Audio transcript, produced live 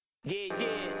Yeah,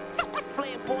 yeah.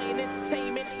 Flamboyant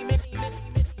entertainment.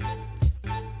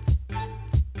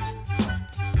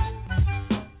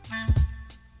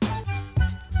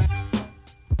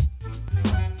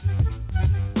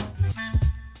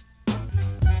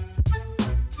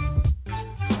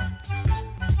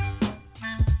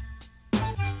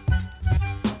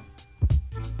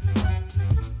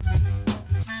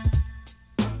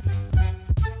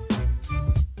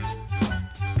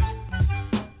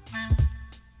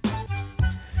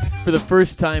 For the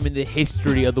first time in the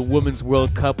history of the Women's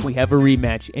World Cup, we have a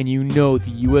rematch, and you know the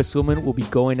U.S. women will be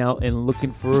going out and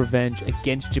looking for revenge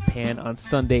against Japan on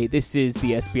Sunday. This is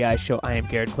the SBI show. I am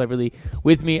Garrett Cleverly.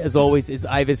 With me, as always, is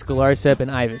Ivis Galarsep. And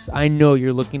Ivis, I know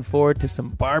you're looking forward to some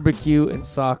barbecue and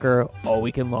soccer all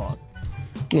weekend long.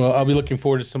 Well, I'll be looking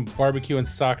forward to some barbecue and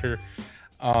soccer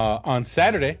on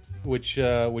Saturday, which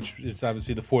is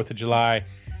obviously the 4th of July.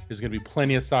 There's going to be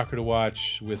plenty of soccer to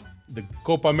watch with the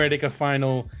Copa America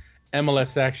final,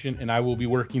 MLS action, and I will be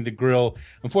working the grill.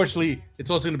 Unfortunately, it's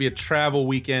also going to be a travel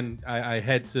weekend. I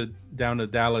head down to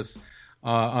Dallas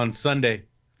on Sunday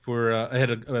for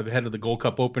ahead of the Gold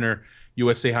Cup opener,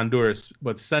 USA Honduras.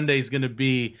 But Sunday is going to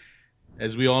be,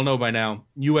 as we all know by now,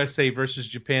 USA versus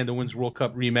Japan, the Women's World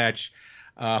Cup rematch.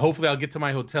 Hopefully, I'll get to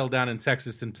my hotel down in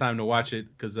Texas in time to watch it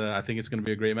because I think it's going to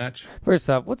be a great match. First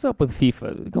off, what's up with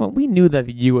FIFA? Come on, we knew that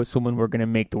the U.S. women were going to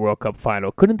make the World Cup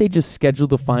final. Couldn't they just schedule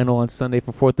the final on Sunday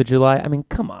for 4th of July? I mean,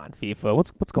 come on, FIFA.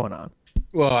 What's going on?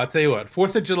 Well, I'll tell you what.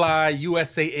 4th of July,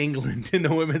 USA England in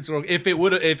the Women's World. If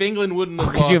England wouldn't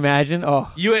have lost, could you imagine?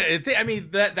 Oh, I mean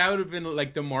that would have been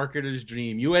like the marketer's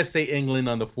dream. USA England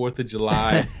on the 4th of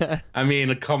July. I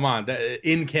mean, come on,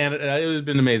 in Canada, it would have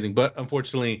been amazing. But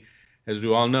unfortunately, as we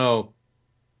all know,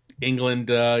 England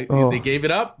they gave it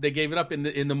up. They gave it up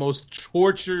in the most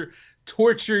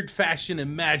tortured fashion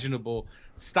imaginable.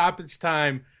 Stoppage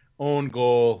time, own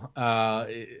goal.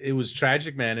 It was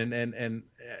tragic, man. And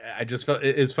I just felt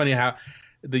it's funny how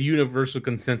the universal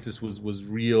consensus was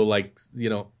real. Like,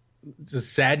 you know,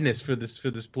 just sadness for this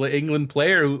England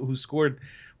player who scored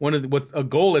a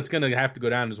goal that's going to have to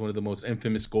go down as one of the most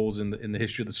infamous goals in the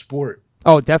history of the sport.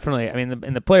 Oh, definitely. I mean,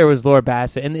 and the player was Laura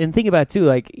Bassett. And think about it, too,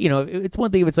 like, you know, it's one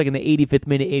thing if it's like in the 85th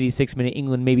minute, 86th minute,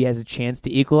 England maybe has a chance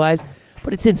to equalize,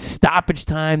 but it's in stoppage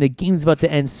time. The game's about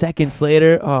to end seconds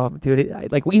later. Oh,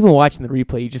 dude, like even watching the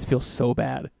replay, you just feel so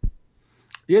bad.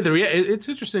 Yeah, it's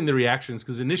interesting, the reactions,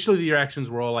 because initially the reactions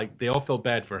were all like, they all felt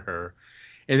bad for her.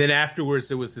 And then afterwards,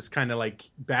 there was this kind of like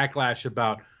backlash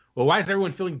about, well, why is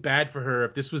everyone feeling bad for her?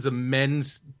 If this was a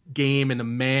men's game and a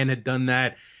man had done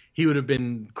that, he would have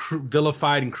been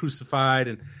vilified and crucified.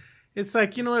 And it's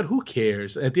like, you know what? Who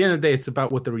cares? At the end of the day, it's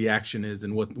about what the reaction is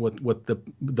and what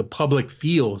the public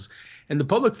feels. And the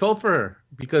public felt for her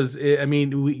because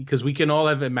we can all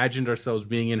have imagined ourselves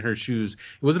being in her shoes.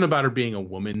 It wasn't about her being a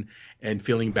woman and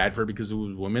feeling bad for her because it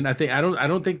was a woman. I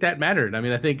don't think that mattered. I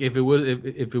mean, I think if it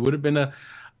would have been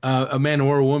a man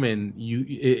or a woman,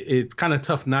 it's kind of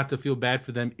tough not to feel bad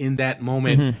for them in that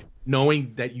moment. Mm-hmm.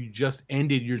 Knowing that you just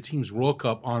ended your team's World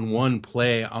Cup on one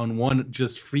play, on one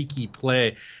just freaky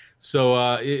play.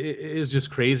 So it was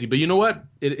just crazy. But you know what?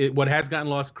 What has gotten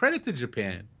lost, credit to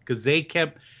Japan, because they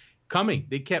kept coming.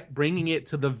 They kept bringing it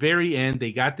to the very end.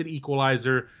 They got the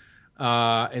equalizer,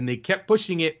 and they kept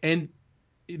pushing it. And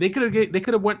they could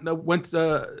have went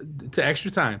to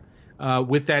extra time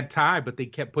with that tie, but they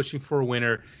kept pushing for a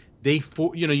winner.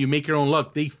 You make your own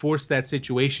luck. They forced that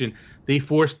situation. They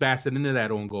forced Bassett into that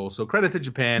own goal. So credit to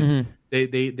Japan.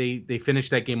 Mm-hmm. They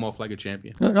finished that game off like a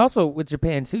champion. And also with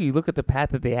Japan too, you look at the path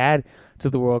that they had to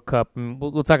the World Cup. And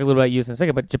we'll talk a little about US in a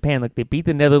second. But Japan, like they beat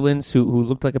the Netherlands, who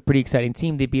looked like a pretty exciting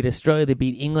team. They beat Australia. They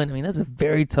beat England. I mean, that's a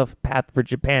very tough path for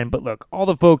Japan. But look, all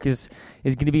the focus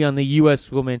is going to be on the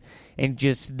U.S. women and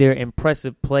just their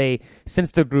impressive play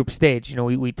since the group stage. You know,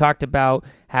 we talked about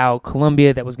how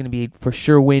Colombia, that was going to be for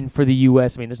sure win for the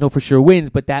U.S. I mean, there's no for sure wins,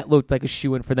 but that looked like a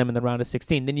shoo-in for them in the round of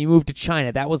 16. Then you move to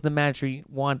China. That was the match where you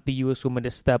want the U.S. women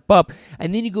to step up.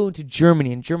 And then you go into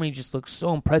Germany, and Germany just looks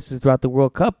so impressive throughout the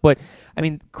World Cup. But, I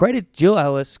mean, credit Jill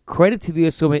Ellis, credit to the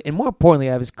U.S. women, and more importantly,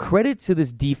 I was credit to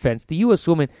this defense. The U.S.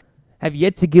 women have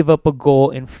yet to give up a goal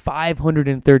in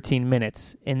 513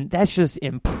 minutes. And that's just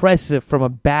impressive from a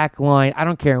back line. I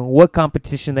don't care in what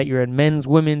competition that you're in, men's,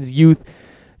 women's, youth,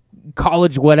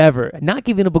 college, whatever. Not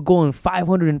giving up a goal in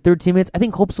 513 minutes. I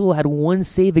think Hope Solo had one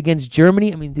save against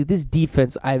Germany. I mean, dude, this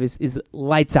defense, Ivis, is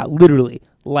lights out. Literally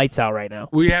lights out right now.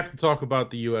 We have to talk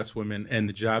about the U.S. women and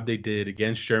the job they did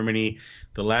against Germany.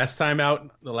 The last time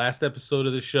out, the last episode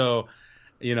of the show,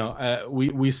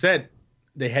 we said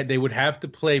they would have to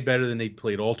play better than they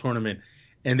played all tournament,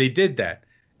 and they did that.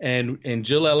 and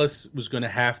Jill Ellis was going to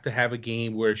have a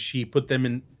game where she put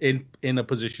them in a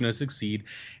position to succeed,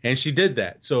 and she did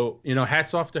that. So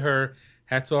hats off to her,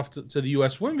 hats off to the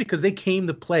U.S. women, because they came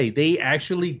to play. They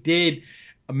actually did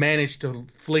manage to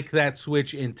flick that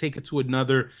switch and take it to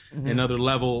another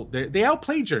level. They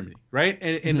outplayed Germany, right?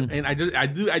 And I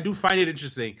do find it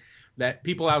interesting that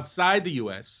people outside the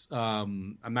U.S.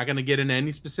 I'm not going to get into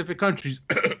any specific countries,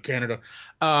 Canada,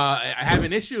 I have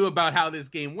an issue about how this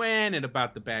game went and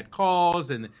about the bad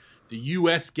calls and the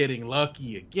U.S. getting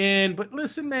lucky again. But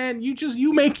listen, man,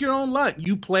 you make your own luck.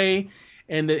 You play,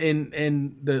 and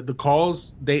the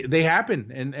calls they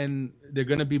happen, and they're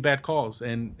going to be bad calls.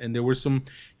 And there were some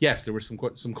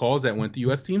calls that went the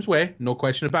U.S. team's way, no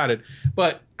question about it.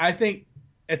 But I think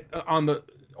on the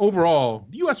overall,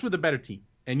 the U.S. were the better team.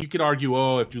 And you could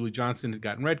argue, if Julie Johnson had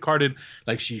gotten red carded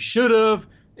like she should have,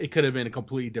 it could have been a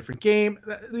completely different game.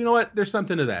 You know what? There's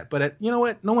something to that. But you know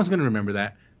what? No one's going to remember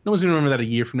that. No one's going to remember that a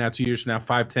year from now, 2 years from now,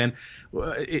 5, 10.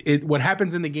 What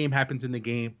happens in the game happens in the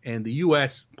game. And the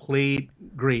U.S. played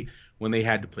great when they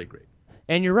had to play great.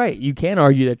 And you're right. You can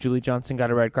argue that Julie Johnson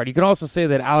got a red card. You can also say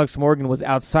that Alex Morgan was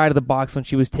outside of the box when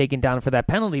she was taken down for that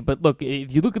penalty. But look,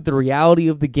 if you look at the reality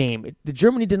of the game, the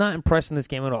Germany did not impress in this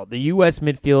game at all. The U.S.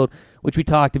 midfield, which we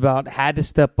talked about, had to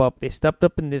step up. They stepped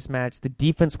up in this match. The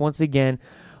defense, once again,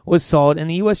 was solid, and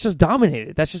the U.S. just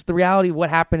dominated. That's just the reality of what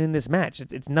happened in this match.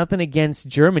 It's nothing against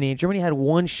Germany. Germany had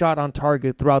one shot on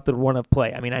target throughout the run of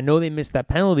play. I mean, I know they missed that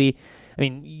penalty. I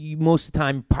mean, most of the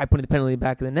time, probably putting the penalty in the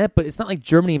back of the net, but it's not like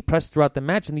Germany impressed throughout the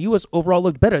match, and the U.S. overall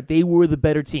looked better. They were the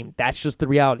better team. That's just the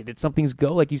reality. Did some things go,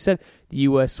 like you said, the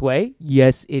U.S. way?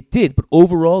 Yes, it did. But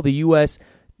overall, the U.S.,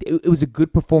 it was a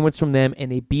good performance from them,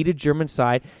 and they beat a German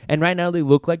side, and right now they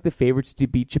look like the favorites to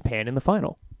beat Japan in the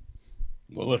final.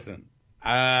 Well, listen,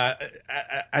 I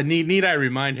need I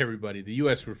remind everybody, the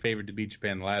U.S. were favored to beat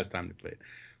Japan the last time they played.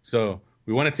 So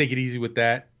we want to take it easy with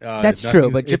that. That's true,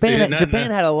 but Japan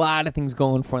had a lot of things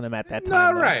going for them at that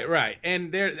time. Right.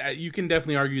 And you can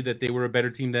definitely argue that they were a better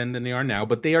team then than they are now,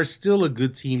 but they are still a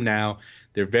good team now.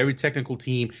 They're a very technical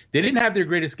team. They didn't have their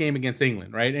greatest game against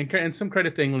England, right? And some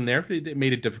credit to England there. They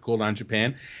made it difficult on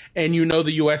Japan. And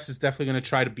the U.S. is definitely going to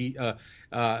try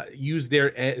to use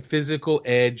their physical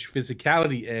edge,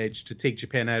 physicality edge to take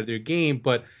Japan out of their game.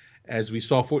 But as we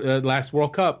saw for the last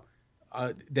World Cup,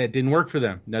 that didn't work for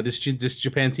them. Now, this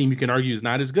Japan team, you can argue, is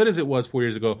not as good as it was 4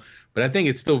 years ago, but I think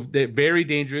it's still very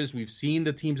dangerous. We've seen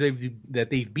the teams that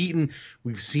they've beaten.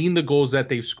 We've seen the goals that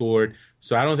they've scored.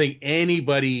 So I don't think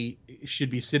anybody should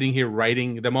be sitting here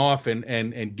writing them off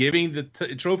and giving the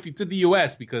trophy to the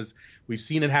U.S. because we've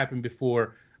seen it happen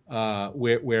before,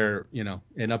 where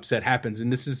an upset happens. And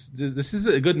this is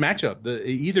a good matchup.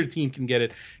 Either team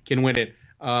can win it.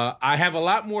 I have a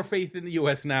lot more faith in the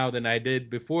U.S. now than I did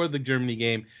before the Germany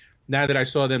game. Now that I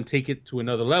saw them take it to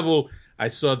another level, I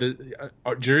saw the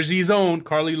Jersey's own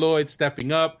Carly Lloyd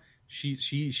stepping up. She's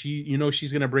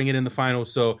going to bring it in the final.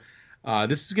 So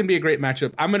this is going to be a great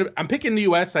matchup. I'm picking the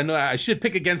U.S. I know I should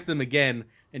pick against them again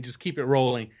and just keep it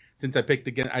rolling. Since I picked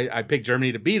I picked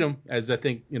Germany to beat them, as I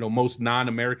think most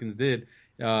non-Americans did.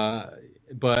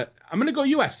 But I'm going to go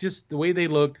U.S. Just the way they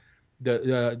look.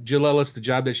 Jill Ellis, the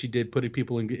job that she did, putting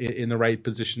people in the right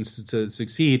positions to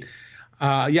succeed.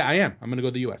 I am. I'm going to go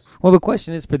to the U.S. Well, the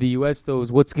question is for the U.S., though,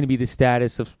 is what's going to be the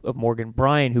status of Morgan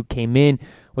Bryan, who came in,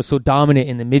 was so dominant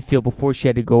in the midfield before she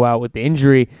had to go out with the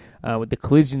injury, with the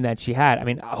collision that she had. I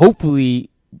mean, hopefully,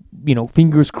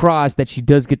 fingers crossed that she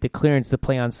does get the clearance to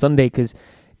play on Sunday, because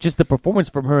just the performance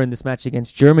from her in this match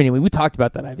against Germany, we talked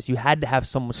about that, Ives. You had to have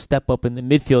someone step up in the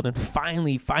midfield, and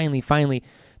finally,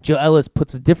 Jill Ellis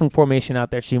puts a different formation out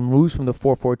there. She moves from the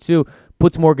 4-4-2,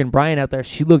 puts Morgan Bryan out there.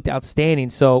 She looked outstanding.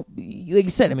 So, like you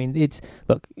said, to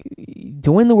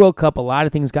win the World Cup, a lot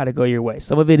of things got to go your way.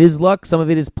 Some of it is luck. Some of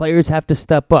it is players have to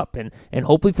step up. And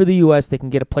hopefully for the U.S., they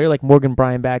can get a player like Morgan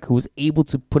Bryan back who was able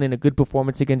to put in a good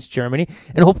performance against Germany.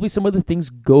 And hopefully some of the things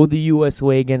go the U.S.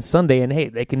 way against Sunday. And, hey,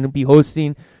 they can be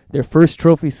hosting their first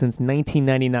trophy since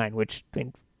 1999, which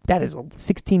that is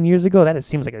 16 years ago. That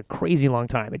seems like a crazy long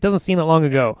time. It doesn't seem that long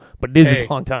ago, but it is a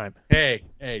long time. Hey!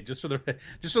 Just for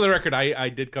the record, I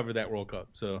did cover that World Cup.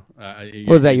 So,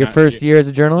 was that your first year as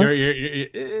a journalist?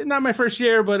 You're not my first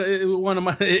year, but one of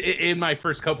my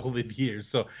first couple of years.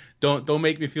 So don't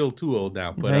make me feel too old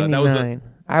now. But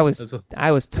that was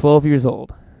I was 12 years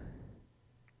old.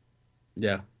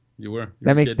 Yeah, you were.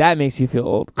 That makes you feel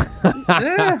old.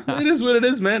 Yeah, it is what it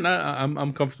is, man.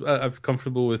 I'm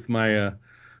comfortable with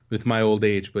my old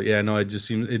age, but yeah, no, it just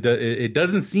seems it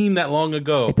doesn't seem that long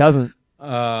ago. It doesn't.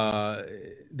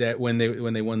 That when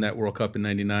they won that World Cup in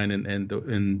 '99,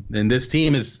 and this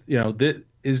team is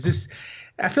is this?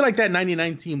 I feel like that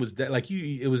 '99 team was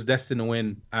it was destined to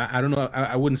win. I don't know.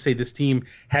 I wouldn't say this team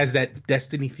has that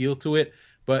destiny feel to it,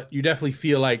 but you definitely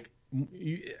feel like.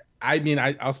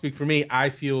 I'll speak for me. I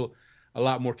feel a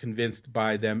lot more convinced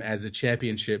by them as a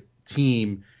championship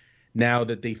team now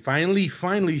that they finally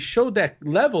showed that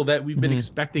level that we've been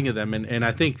expecting of them. And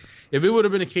I think if it would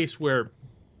have been a case where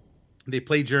they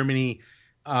play Germany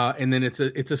and then it's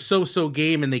a so-so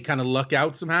game and they kind of luck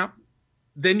out somehow,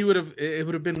 then it would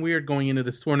have been weird going into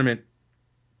this tournament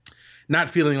not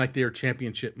feeling like they're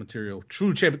championship material,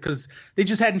 true champion, because they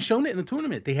just hadn't shown it in the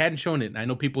tournament. They hadn't shown it. And I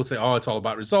know people say, oh, it's all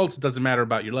about results. It doesn't matter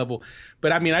about your level.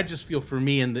 But I just feel for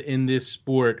me in this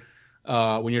sport,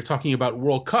 when you're talking about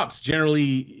World Cups,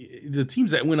 generally the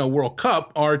teams that win a World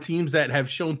Cup are teams that have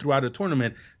shown throughout a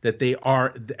tournament that they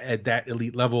are at that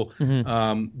elite level.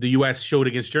 The U.S. showed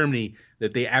against Germany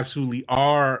that they absolutely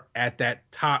are at that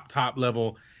top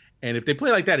level. And if they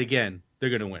play like that again, they're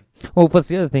going to win. Well, plus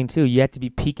the other thing, too, you have to be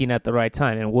peaking at the right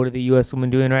time. And what are the U.S. women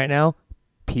doing right now?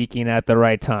 Peaking at the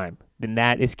right time. Then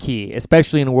that is key,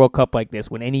 especially in a World Cup like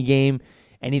this, when any game,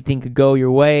 anything could go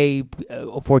your way,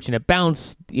 a fortunate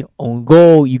bounce, own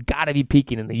goal, you got to be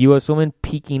peaking. And the U.S. women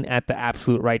peaking at the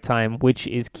absolute right time, which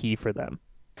is key for them.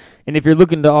 And if you're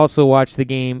looking to also watch the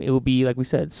game, it will be, like we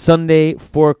said, Sunday,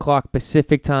 4 o'clock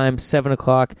Pacific time, 7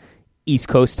 o'clock East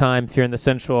Coast time. If you're in the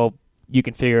Central, you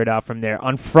can figure it out from there.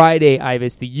 On Friday,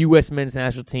 Ivis, the U.S. men's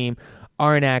national team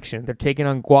are in action. They're taking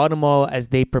on Guatemala as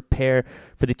they prepare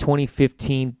for the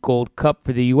 2015 Gold Cup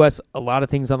for the U.S. A lot of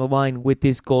things on the line with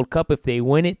this Gold Cup. If they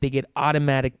win it, they get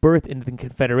automatic berth into the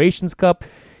Confederations Cup.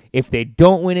 If they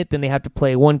don't win it, then they have to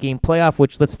play a one-game playoff,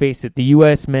 which, let's face it, the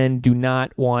U.S. men do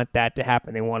not want that to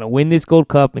happen. They want to win this Gold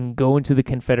Cup and go into the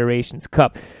Confederations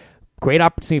Cup. Great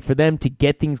opportunity for them to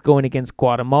get things going against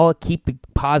Guatemala, keep the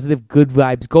positive, good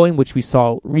vibes going, which we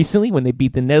saw recently when they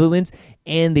beat the Netherlands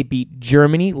and they beat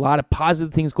Germany. A lot of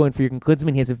positive things going for Jurgen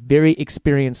Klinsmann. He has a very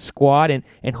experienced squad,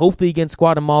 and hopefully against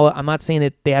Guatemala, I'm not saying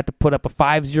that they have to put up a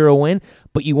 5-0 win,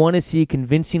 but you want to see a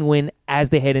convincing win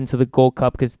as they head into the Gold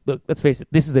Cup because, look, let's face it,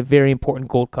 this is a very important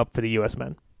Gold Cup for the U.S.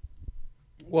 men.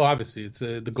 Well, obviously, it's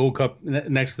the Gold Cup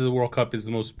next to the World Cup is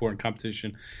the most important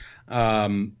competition.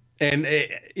 And,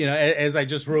 as I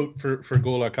just wrote for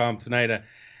Goal.com tonight,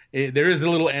 there is a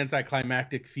little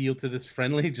anticlimactic feel to this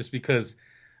friendly just because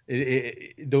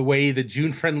the way the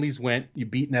June friendlies went, you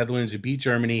beat Netherlands, you beat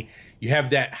Germany, you have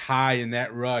that high and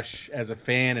that rush as a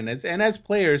fan and as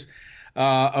players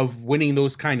of winning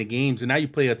those kind of games. And now you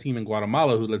play a team in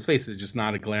Guatemala who, let's face it, is just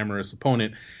not a glamorous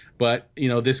opponent. But,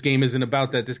 this game isn't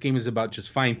about that. This game is about just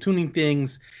fine-tuning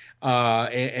things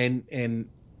and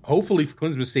hopefully, for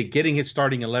Klinsmann's sake, getting his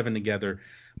starting 11 together,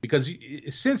 because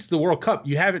since the World Cup,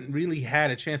 you haven't really had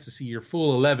a chance to see your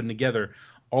full 11 together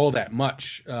all that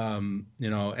much.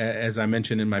 As I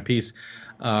mentioned in my piece,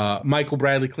 Michael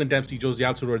Bradley, Clint Dempsey, Josie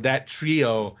Altidore, that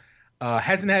trio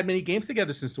hasn't had many games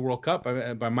together since the World Cup.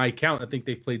 By my count, I think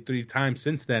they've played 3 times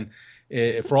since then.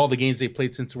 For all the games they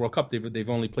played since the World Cup, they've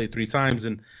only played 3 times.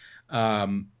 And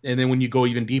then when you go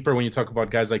even deeper, when you talk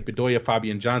about guys like Bedoya,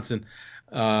 Fabian Johnson,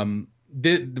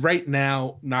 right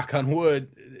now, knock on wood,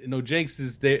 no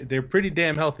jinxes, they're pretty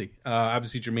damn healthy.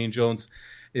 Obviously, Jermaine Jones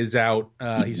is out.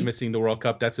 He's missing the World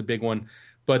Cup. That's a big one.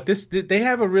 But they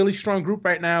have a really strong group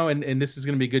right now, and this is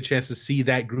going to be a good chance to see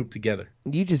that group together.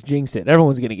 You just jinxed it.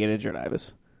 Everyone's going to get injured,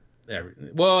 Ivis.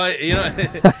 Well,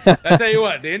 I tell you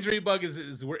what, the injury bug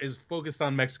is focused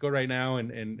on Mexico right now,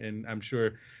 and I'm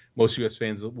sure most U.S.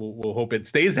 fans will hope it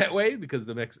stays that way because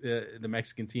the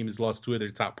Mexican team has lost 2 of their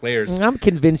top players. I'm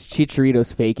convinced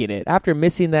Chicharito's faking it. After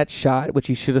missing that shot, which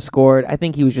he should have scored, I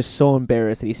think he was just so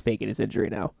embarrassed that he's faking his injury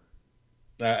now.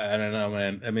 I don't know,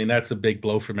 man. I mean, that's a big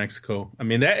blow for Mexico. I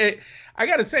mean, I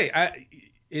got to say,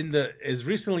 as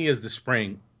recently as the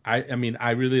spring,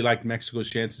 I really liked Mexico's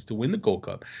chances to win the Gold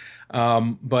Cup.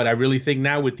 But I really think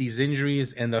now with these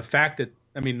injuries and the fact that,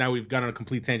 now we've gone on a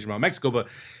complete tangent about Mexico, but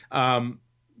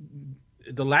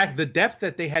the depth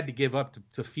that they had to give up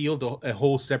to field a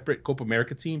whole separate Copa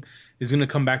America team is going to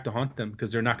come back to haunt them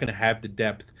because they're not going to have the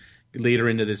depth later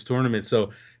into this tournament. So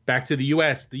back to the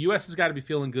U.S. The U.S. has got to be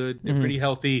feeling good. They're pretty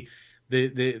healthy.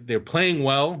 They're playing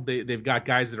well. They've got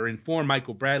guys that are in form.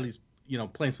 Michael Bradley's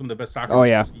playing some of the best soccer of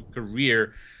his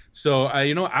career. So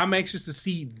I'm anxious to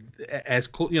see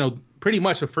pretty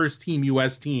much a first team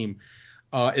U.S. team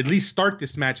at least start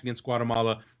this match against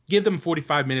Guatemala. Give them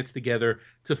 45 minutes together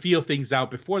to feel things out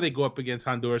before they go up against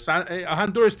Honduras. A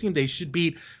Honduras team they should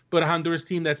beat, but a Honduras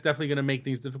team that's definitely going to make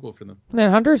things difficult for them.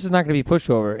 Man, Honduras is not going to be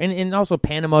pushover. And also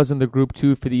Panama's in the group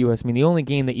too for the U.S. The only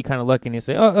game that you kind of look and you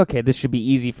say, oh, okay, this should be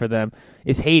easy for them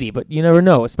is Haiti. But you never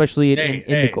know, especially in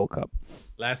the Gold Cup.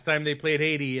 Last time they played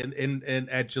Haiti and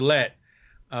at Gillette,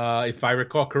 if I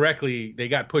recall correctly, they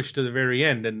got pushed to the very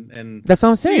end. And that's what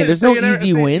I'm saying. There's no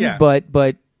easy wins, yeah. but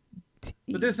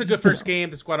this is a good first game.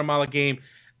 This Guatemala game.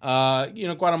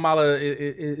 Guatemala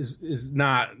is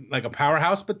not like a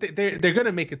powerhouse, but they're going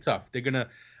to make it tough. They're going to.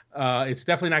 It's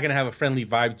definitely not going to have a friendly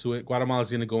vibe to it. Guatemala's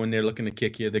going to go in there looking to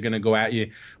kick you. They're going to go at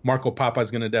you. Marco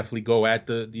Papa's going to definitely go at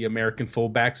the American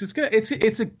fullbacks.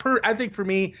 I think for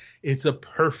me, it's a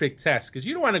perfect test because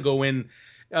you don't want to go in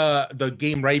the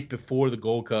game right before the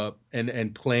Gold Cup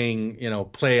and play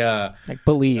like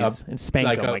Belize and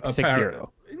spank them like 6-0.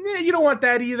 Yeah, you don't want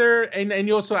that either. And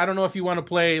you also, I don't know if you want to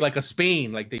play like a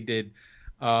Spain like they did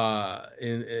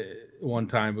in one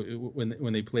time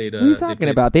when they played. What are you talking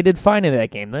about? They did fine in that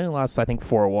game. They lost, I think,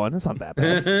 4-1. It's not that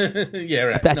bad. Yeah,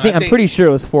 right. I'm pretty sure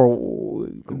it was 4.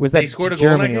 Was that they scored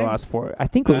Germany a goal in that lost 4? I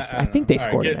think it was. I think they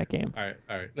scored in that game. All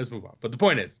right. Let's move on. But the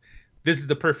point is, this is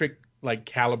the perfect like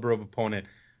caliber of opponent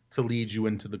to lead you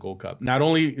into the Gold Cup. Not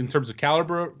only in terms of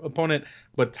caliber of opponent,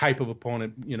 but type of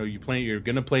opponent. You're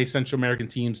going to play Central American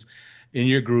teams in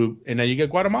your group, and then you get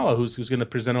Guatemala, who's going to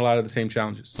present a lot of the same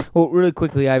challenges. Well, really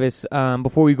quickly, Ivis,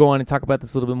 before we go on and talk about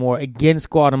this a little bit more, against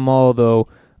Guatemala, though,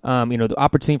 the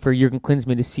opportunity for Jurgen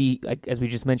Klinsmann to see, like as we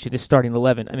just mentioned, his starting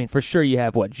 11. I mean, for sure you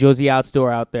have Josie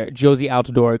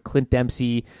Altidore, Clint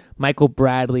Dempsey, Michael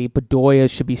Bradley, Bedoya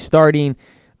should be starting.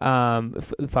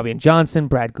 Fabian Johnson,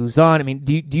 Brad Guzan. I mean,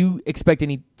 do you expect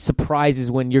any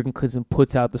surprises when Jurgen Klinsmann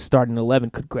puts out the starting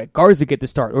 11? Could Greg Garza get the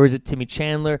start, or is it Timmy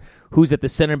Chandler who's at the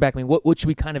center back? I mean, what should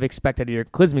we kind of expect out of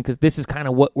Jurgen Klinsmann? Because this is kind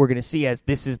of what we're going to see as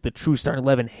this is the true starting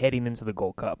 11 heading into the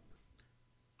Gold Cup.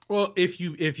 Well, if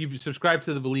you subscribe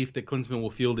to the belief that Klinsmann will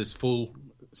field his full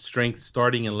strength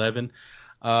starting 11,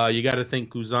 you got to think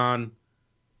Guzan,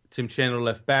 Tim Chandler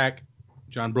left back,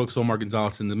 John Brooks, Omar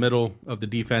Gonzalez in the middle of the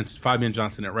defense, Fabian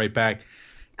Johnson at right back,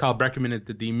 Kyle Breckerman at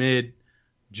the D mid,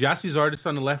 Gyasi Zardes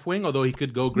on the left wing, although he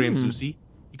could go Graham Zusi.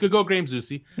 He could go Graham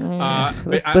Zusi.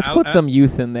 Let's put some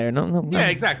youth in there. No. Yeah,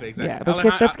 exactly. Yeah,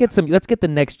 let's get the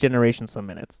next generation some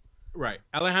minutes. Right,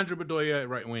 Alejandro Bedoya at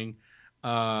right wing,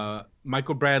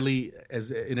 Michael Bradley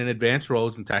as in an advanced role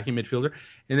as an attacking midfielder,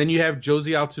 and then you have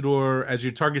Josie Altidore as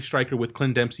your target striker with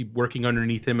Clint Dempsey working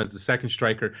underneath him as the second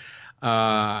striker.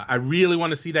 I really want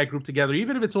to see that group together,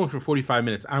 even if it's only for 45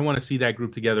 minutes. I want to see that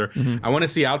group together. Mm-hmm. I want to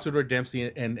see Altidore, Dempsey,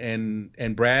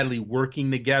 and Bradley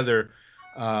working together.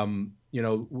 When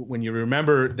you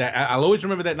remember that, I'll always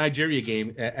remember that Nigeria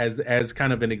game as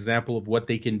kind of an example of what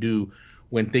they can do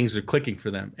when things are clicking for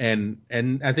them.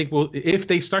 And I think if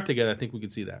they start together, I think we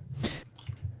could see that.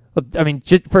 Well, I mean,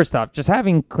 first off, just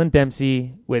having Clint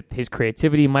Dempsey with his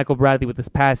creativity, Michael Bradley with his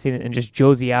passing, and just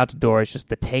Josie Altidore is just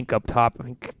the tank up top. I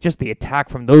mean, just the attack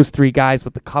from those three guys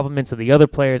with the compliments of the other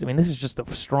players. I mean, this is just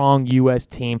a strong U.S.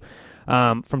 team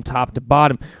from top to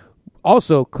bottom.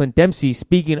 Also, Clint Dempsey,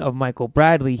 speaking of Michael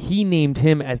Bradley, he named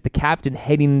him as the captain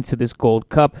heading into this Gold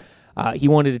Cup. He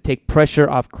wanted to take pressure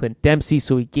off Clint Dempsey,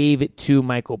 so he gave it to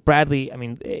Michael Bradley. I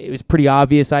mean, it was pretty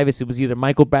obvious, Ivis. It was either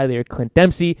Michael Bradley or Clint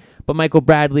Dempsey, but Michael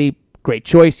Bradley, great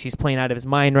choice. He's playing out of his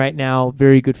mind right now.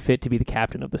 Very good fit to be the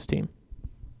captain of this team.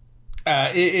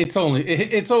 It's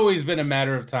always been a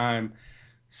matter of time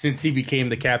since he became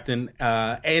the captain.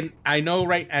 And I know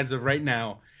as of right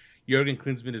now, Jurgen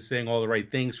Klinsmann is saying all the right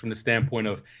things from the standpoint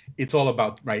of it's all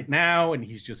about right now, and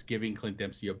he's just giving Clint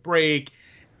Dempsey a break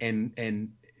and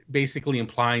basically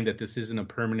implying that this isn't a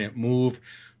permanent move.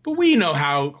 But we know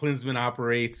how Klinsmann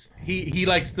operates. He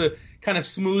likes to kind of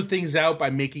smooth things out by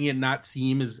making it not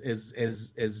seem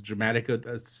as dramatic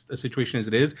a situation as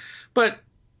it is. But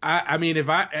I mean,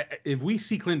 if we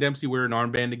see Clint Dempsey wear an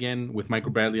armband again with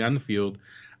Michael Bradley on the field,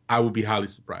 I would be highly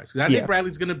surprised. Because I think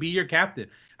Bradley's going to be your captain.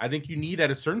 I think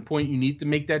at a certain point, you need to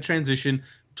make that transition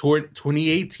toward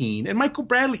 2018. And Michael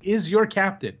Bradley is your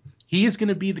captain. He is going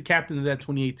to be the captain of that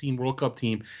 2018 World Cup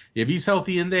team. If he's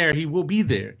healthy in there, he will be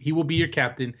there. He will be your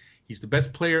captain. He's the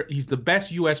best player. He's the best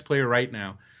U.S. player right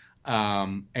now.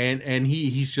 And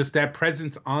he's just that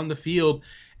presence on the field.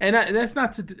 And that's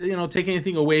not to take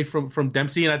anything away from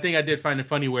Dempsey. And I think I did find it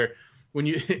funny where when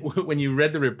you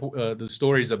read the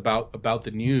stories about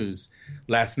the news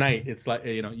last night, it's like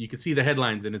you could see the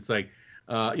headlines and it's like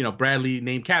Bradley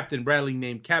named captain, Bradley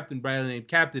named captain, Bradley named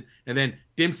captain, and then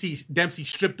Dempsey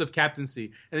stripped of captaincy,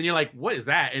 and then you're like, what is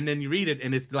that? And then you read it,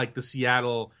 and it's like the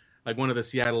Seattle, like one of the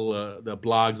Seattle the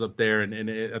blogs up there,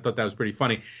 and I thought that was pretty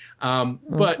funny.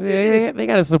 But they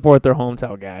got to support their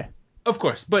hometown guy, of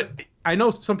course. But I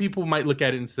know some people might look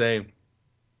at it and say,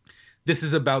 this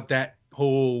is about that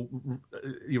whole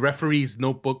referee's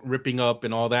notebook ripping up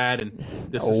and all that, and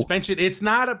the suspension. It's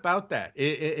not about that.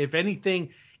 If anything,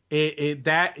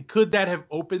 Could that have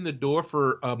opened the door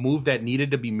for a move that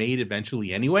needed to be made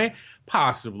eventually anyway?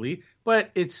 Possibly, but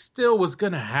it still was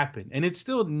going to happen, and it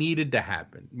still needed to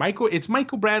happen. It's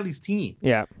Michael Bradley's team,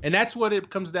 Yeah, and that's what it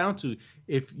comes down to.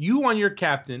 If you want your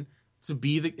captain to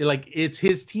be it's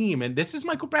his team, and this is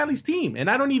Michael Bradley's team, and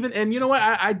and you know what?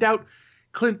 I doubt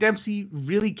Clint Dempsey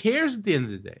really cares at the end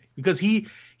of the day, because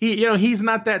he's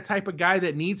not that type of guy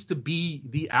that needs to be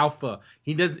the alpha.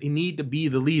 He doesn't need to be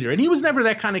the leader, and he was never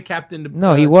that kind of captain.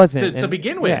 He wasn't to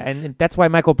begin with. Yeah, and that's why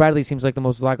Michael Bradley seems like the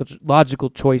most logical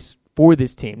choice for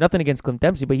this team. Nothing against Clint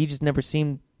Dempsey, but he just never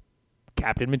seemed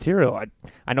captain material.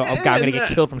 I know I'm going to get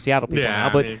killed from Seattle people now,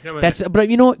 but but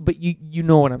you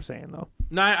know what I'm saying though.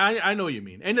 No, I know what you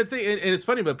mean, and the thing, and it's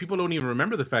funny, but people don't even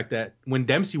remember the fact that when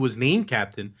Dempsey was named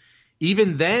captain.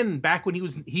 Even then, back when he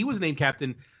was named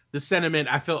captain, the sentiment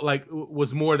I felt like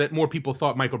was more that more people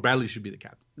thought Michael Bradley should be the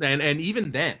captain, and even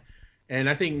then, and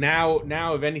I think now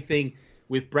if anything,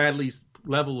 with Bradley's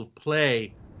level of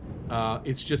play,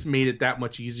 it's just made it that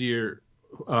much easier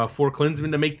for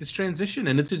Klinsmann to make this transition,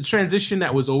 and it's a transition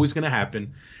that was always going to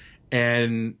happen,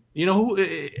 and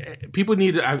people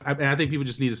need to, I think people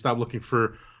just need to stop looking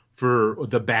for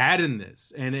the bad in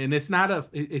this, and it's not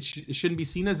it shouldn't be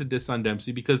seen as a diss on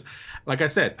Dempsey, because like I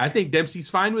said, I think Dempsey's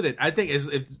fine with it. I think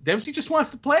if Dempsey just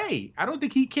wants to play, I don't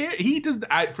think he cares. He does.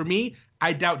 For me,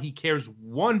 I doubt he cares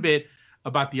one bit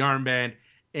about the armband,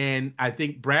 and I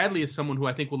think Bradley is someone who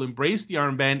I think will embrace the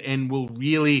armband and will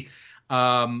really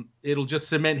it'll just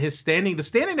cement his standing, the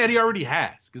standing that he already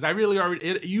has, because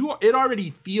it already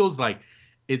feels like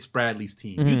it's Bradley's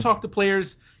team. Mm-hmm. You talk to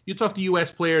players, you talk to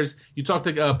U.S. players, you talk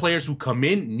to players who come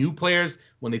in, new players,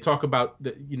 when they talk about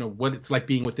what it's like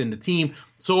being within the team.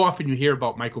 So often you hear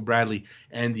about Michael Bradley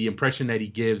and the impression that he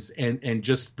gives, and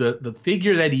just the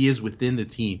figure that he is within the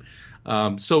team.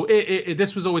 So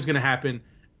this was always going to happen,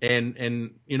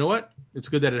 and you know what? It's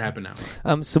good that it happened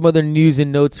now. Some other news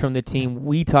and notes from the team.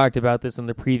 We talked about this on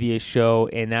the previous show,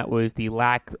 and that was the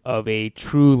lack of a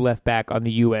true left back on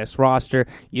the U.S. roster.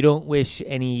 You don't wish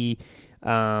any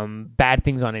bad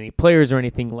things on any players or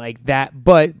anything like that,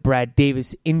 but Brad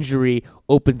Davis' injury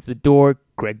opens the door.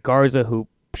 Greg Garza, who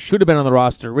should have been on the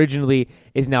roster originally,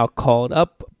 is now called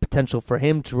up. Potential for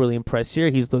him to really impress here.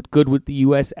 He's looked good with the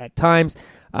U.S. at times.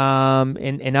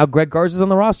 And now Greg Garza's on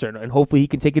the roster, and hopefully he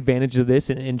can take advantage of this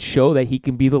and show that he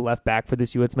can be the left back for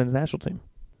this U.S. men's national team.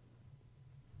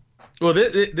 Well,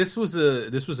 this was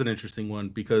an interesting one,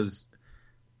 because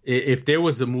if there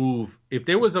was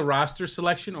a roster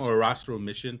selection or a roster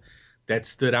omission that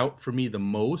stood out for me the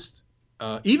most,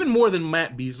 even more than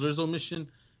Matt Beasler's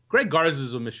omission, Greg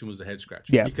Garza's omission was a head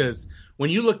scratcher. Yeah. Because when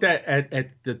you looked at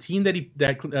the team that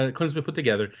Klinsmann put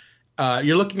together,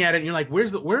 you're looking at it and you're like, where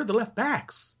are the left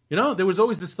backs? There was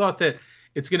always this thought that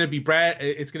it's going to be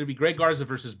Greg Garza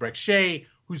versus Breck Shea.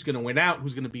 Who's going to win out?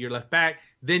 Who's going to be your left back?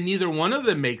 Then neither one of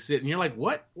them makes it, and you're like,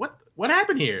 what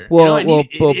happened here?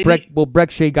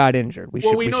 Breck Shea got injured. We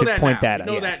should point that out.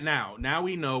 We know that now. Now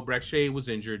we know Breck Shea was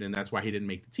injured, and that's why he didn't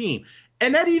make the team.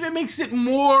 And that even makes it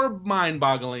more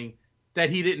mind-boggling that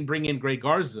he didn't bring in Greg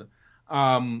Garza.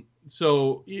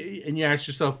 So, and you ask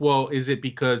yourself, well, is it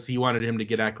because he wanted him to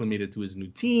get acclimated to his new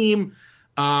team?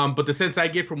 But the sense I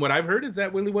get from what I've heard is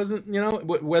that really wasn't,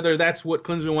 whether that's what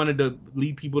Klinsmann wanted to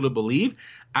lead people to believe.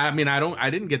 I mean, I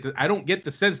don't get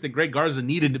the sense that Greg Garza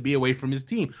needed to be away from his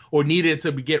team or needed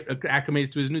to get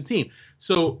acclimated to his new team.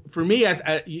 So for me,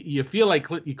 you feel like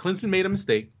Klinsmann made a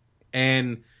mistake,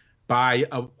 and by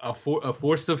a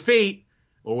force of fate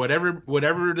or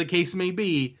whatever the case may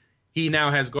be, he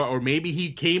now has or maybe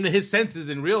he came to his senses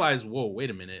and realized, whoa, wait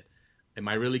a minute. Am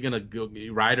I really going to go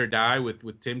ride or die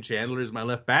with Tim Chandler as my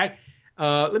left back?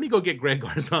 Let me go get Greg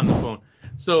Garza on the phone.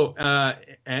 So,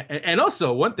 and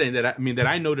also one thing that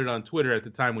I noted on Twitter at the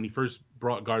time when he first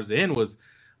brought Garza in was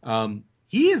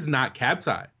he is not cap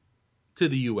tied to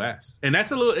the U.S. And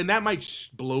that might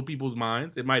blow people's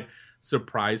minds. It might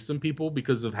surprise some people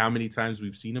because of how many times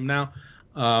we've seen him now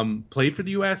play for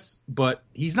the U.S. But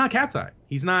he's not cap tied.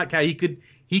 He's not.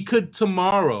 He could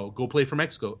tomorrow go play for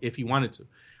Mexico if he wanted to.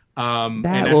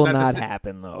 That will not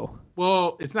happen, though.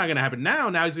 Well, it's not going to happen now.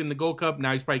 Now he's in the Gold Cup.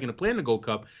 Now he's probably going to play in the Gold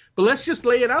Cup. But let's just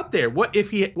lay it out there. What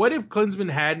if Klinsmann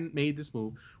hadn't made this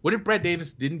move? What if Brad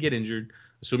Davis didn't get injured,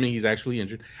 assuming he's actually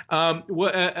injured?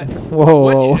 What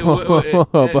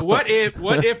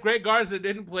if Greg Garza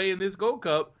didn't play in this Gold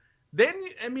Cup? Then,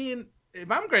 I mean, if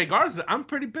I'm Greg Garza, I'm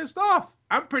pretty pissed off.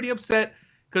 I'm pretty upset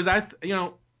because I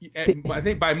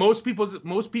think by most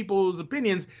people's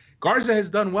opinions, Garza has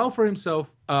done well for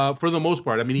himself for the most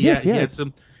part. I mean, he had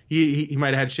some. He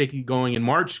might have had shaky going in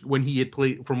March when he had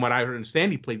played. From what I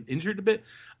understand, he played injured a bit.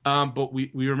 But we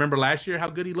remember last year how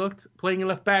good he looked playing in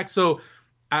left back. So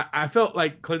I felt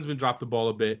like Klinsmann dropped the ball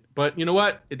a bit. But you know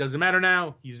what? It doesn't matter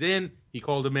now. He's in. He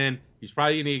called him in. He's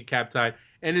probably going to get cap time.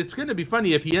 And it's going to be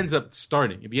funny if he ends up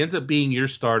starting. If he ends up being your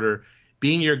starter,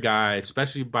 being your guy,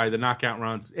 especially by the knockout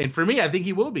rounds. And for me, I think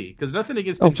he will be, because nothing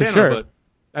against Tim Chandler, sure. but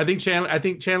I think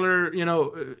Chandler,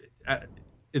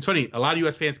 it's funny. A lot of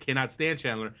U.S. fans cannot stand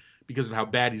Chandler because of how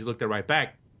bad he's looked at right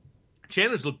back.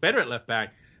 Chandler's looked better at left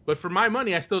back, but for my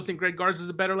money, I still think Greg Garza is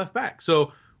a better left back.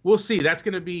 So we'll see. That's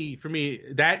going to be, for me,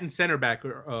 that and center back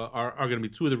are going to be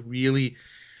two of the really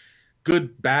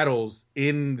good battles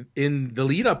in the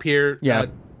lead up here. Yeah.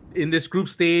 In this group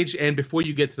stage and before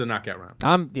you get to the knockout round.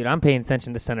 I'm paying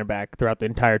attention to center back throughout the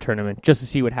entire tournament just to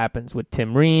see what happens with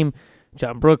Tim Ream,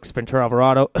 John Brooks, Ventura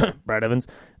Alvarado, Brad Evans.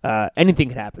 Anything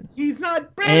could happen. He's not.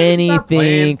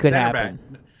 Anything could happen.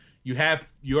 Back.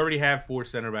 You already have 4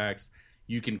 center backs.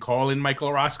 You can call in Michael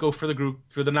Orozco for the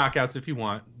knockouts if you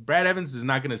want. Brad Evans is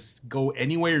not going to go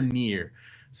anywhere near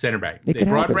center back. They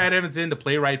brought Brad Evans in to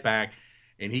play right back.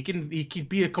 And he can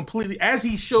be a completely, as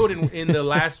he showed in the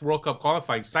last World Cup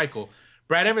qualifying cycle,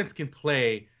 Brad Evans can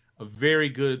play a very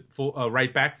good full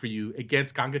right back for you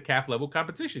against CONCACAF level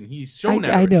competition. He's shown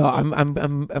that. I know.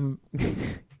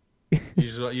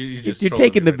 So You're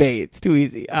taking the bait. It's too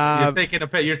easy. You're taking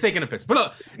a piss. But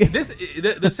look,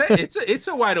 it's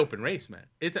a wide open race, man.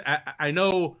 I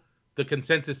know. The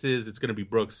consensus is it's going to be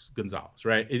Brooks Gonzalez,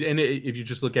 right? And if you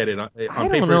just look at it on paper, I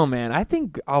don't know, man. I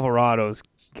think Alvarado's.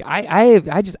 I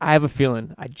have a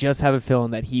feeling. I just have a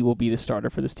feeling that he will be the starter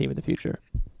for this team in the future.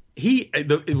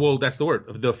 That's the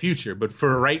word, the future. But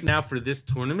for right now, for this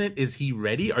tournament, is he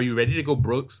ready? Are you ready to go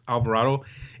Brooks Alvarado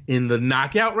in the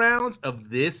knockout rounds of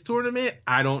this tournament?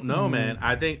 I don't know, man.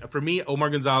 I think for me, Omar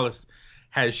Gonzalez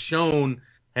has shown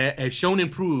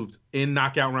improved in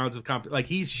knockout rounds of competition. Like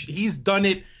he's done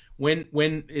it. When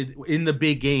in the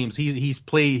big games,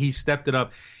 he's stepped it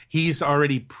up. He's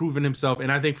already proven himself,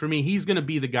 and I think for me, he's going to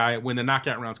be the guy when the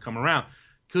knockout rounds come around.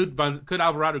 Could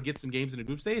Alvarado get some games in the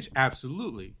group stage?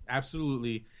 Absolutely.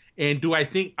 And do I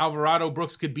think Alvarado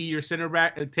Brooks could be your center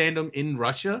back tandem in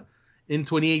Russia in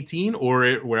 2018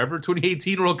 or wherever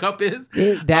 2018 World Cup is?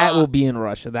 That will be in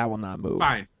Russia. That will not move.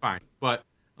 Fine. But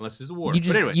unless there's a war.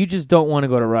 You just don't want to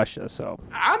go to Russia, so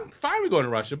I'm fine with going to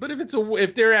Russia. But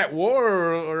if they're at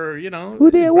war or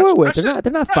who they at war with?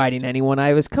 They're not fighting anyone.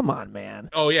 Come on, man.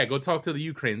 Oh yeah, go talk to the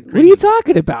Ukraine. What are you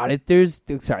talking about? This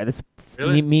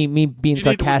really? me being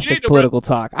sarcastic political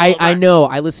talk. I know.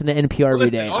 I listen to NPR every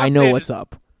day. I know what's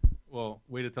up. Well,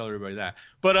 way to tell everybody that.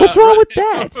 But what's wrong with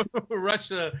that?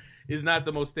 Russia is not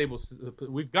the most stable.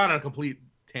 We've gone on a complete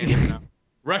tangent now.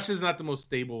 Russia is not the most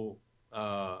stable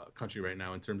country right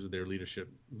now in terms of their leadership.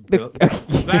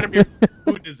 Vladimir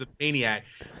Putin is a maniac.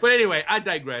 But anyway, I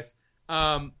digress.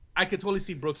 I could totally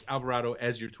see Brooks Alvarado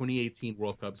as your 2018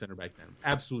 World Cup center back then.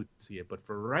 Absolutely see it. But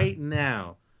for right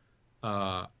now,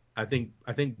 I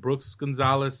think Brooks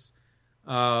Gonzalez.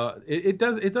 It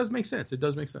does make sense. It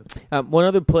does make sense. One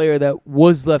other player that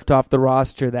was left off the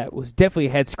roster that was definitely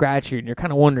a head scratcher, and you're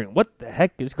kind of wondering what the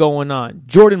heck is going on.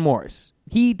 Jordan Morris.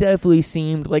 He definitely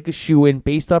seemed like a shoo-in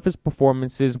based off his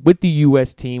performances with the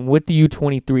U.S. team, with the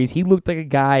U23s. He looked like a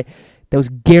guy that was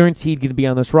guaranteed going to be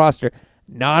on this roster.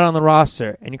 Not on the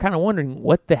roster. And you're kind of wondering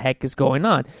what the heck is going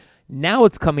on. Now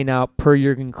it's coming out per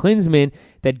Jurgen Klinsmann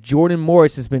that Jordan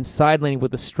Morris has been sidelining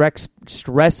with a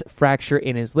stress fracture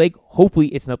in his leg. Hopefully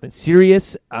it's nothing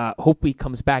serious. Hopefully he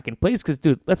comes back and plays because,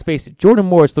 dude, let's face it, Jordan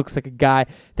Morris looks like a guy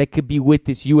that could be with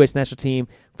this U.S. national team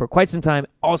for quite some time.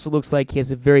 Also looks like he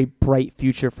has a very bright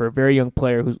future for a very young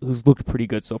player who's looked pretty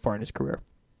good so far in his career.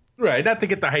 Right, not to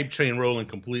get the hype train rolling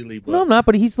completely. But, no, I'm not,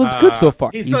 but he's looked good so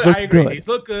far. I agree. He's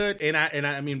looked good, and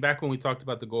I mean, back when we talked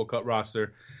about the Gold Cup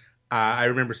roster, I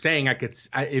remember saying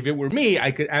if it were me,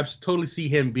 I could totally see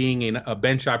him being a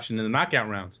bench option in the knockout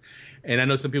rounds. And I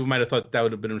know some people might have thought that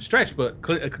would have been a stretch, but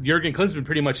Jurgen Klinsmann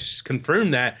pretty much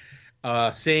confirmed that,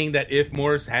 saying that if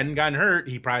Morris hadn't gotten hurt,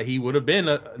 he would have been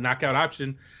a knockout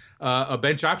option, a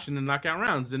bench option in knockout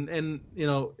rounds. And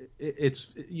it's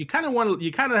you kind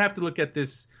of have to look at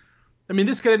this. I mean,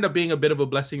 this could end up being a bit of a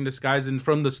blessing in disguise, and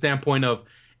from the standpoint of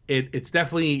it's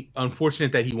definitely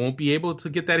unfortunate that he won't be able to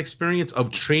get that experience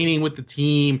of training with the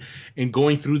team and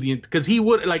going through because he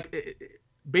would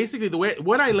basically the way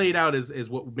what I laid out is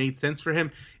what made sense for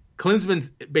him. Klinsmann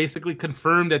basically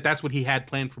confirmed that that's what he had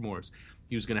planned for Morris.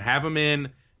 He was going to have him in,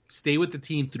 stay with the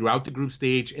team throughout the group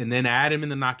stage, and then add him in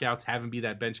the knockouts, have him be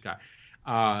that bench guy.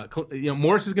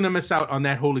 Morris is going to miss out on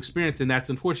that whole experience, and that's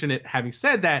unfortunate. Having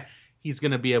said that, he's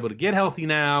going to be able to get healthy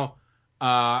now.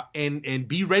 And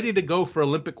be ready to go for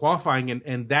Olympic qualifying,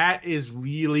 and that is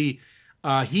really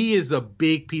He is a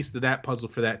big piece of that puzzle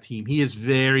for that team. He is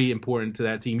very important to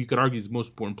that team. You could argue he's the most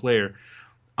important player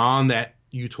on that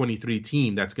U23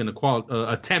 team that's going to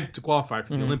attempt to qualify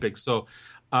for the Olympics. So,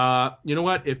 you know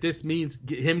what? If this means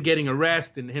him getting a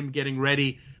rest and him getting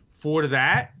ready for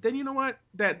that, then you know what?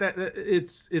 That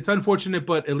it's unfortunate,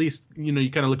 but at least you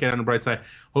kind of look at it on the bright side.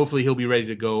 Hopefully, he'll be ready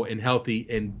to go and healthy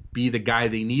and be the guy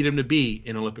they need him to be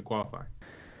in Olympic qualifying.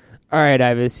 All right,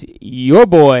 Ivis, your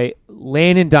boy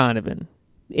Landon Donovan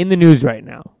in the news right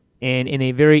now, and in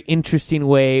a very interesting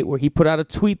way, where he put out a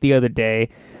tweet the other day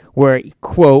where,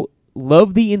 quote,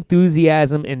 "Love the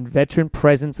enthusiasm and veteran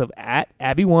presence of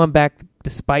Abby Wambach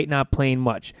despite not playing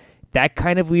much. That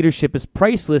kind of leadership is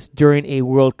priceless during a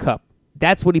World Cup."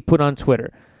 That's what he put on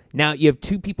Twitter. Now, you have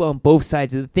two people on both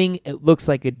sides of the thing. It looks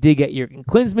like a dig at Jurgen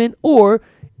Klinsmann, or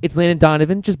it's Landon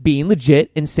Donovan just being legit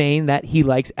and saying that he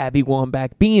likes Abby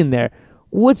Wambach being there.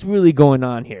 What's really going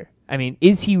on here? I mean,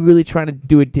 is he really trying to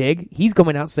do a dig? He's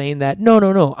coming out saying that,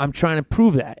 no, I'm trying to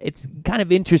prove that. It's kind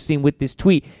of interesting with this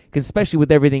tweet, because especially with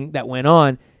everything that went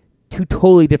on, two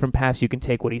totally different paths you can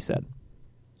take what he said.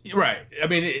 Right. I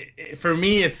mean, for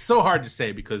me, it's so hard to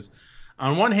say, because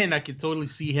on one hand, I could totally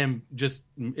see him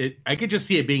I could just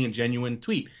see it being a genuine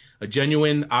tweet, a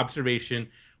genuine observation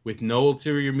with no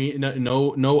ulterior,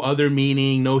 no other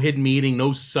meaning, no hidden meaning,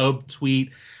 no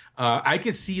sub-tweet. I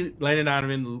could see Landon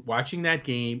Donovan watching that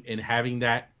game and having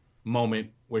that moment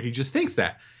where he just thinks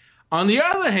that. On the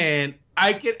other hand,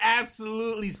 I could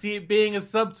absolutely see it being a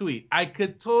subtweet. I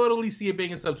could totally see it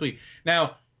being a subtweet.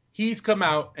 Now, he's come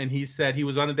out and he said, he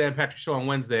was on the Dan Patrick Show on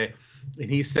Wednesday, and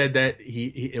he said that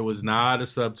it was not a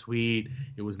subtweet.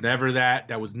 It was never that.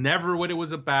 That was never what it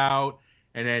was about.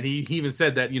 And then he even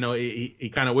said that,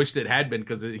 he kind of wished it had been,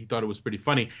 because he thought it was pretty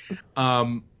funny.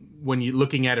 When you're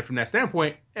looking at it from that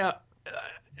standpoint,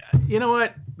 you know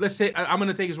what? Let's say I'm going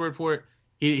to take his word for it.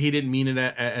 He didn't mean it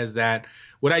as that.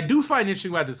 What I do find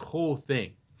interesting about this whole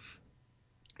thing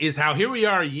is how here we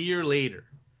are a year later,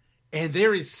 and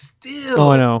there is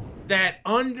still that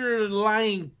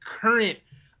underlying current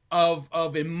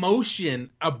of emotion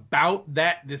about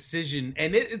that decision.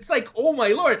 And it's like, oh my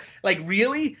Lord, like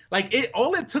really? Like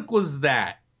all it took was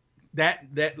that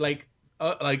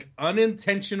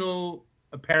unintentional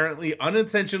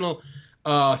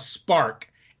spark.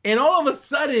 And all of a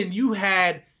sudden you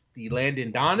had the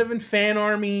Landon Donovan fan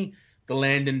army, the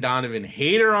Landon Donovan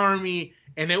hater army.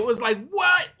 And it was like,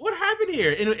 what happened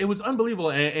here? And it was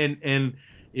unbelievable. And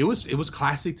it was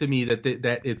classic to me that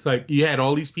it's like you had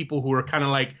all these people who were kind of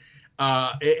like,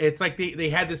 it's like they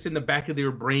had this in the back of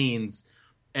their brains,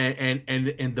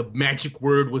 and the magic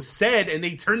word was said, and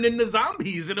they turned into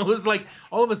zombies, and it was like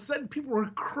all of a sudden people were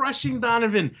crushing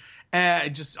Donovan,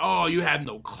 you have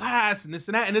no class and this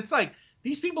and that, and it's like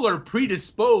these people are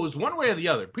predisposed one way or the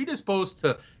other, predisposed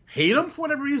to hate him for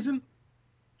whatever reason,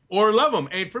 or love him.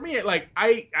 And for me, like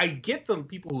I get the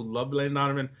people who love Landon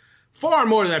Donovan far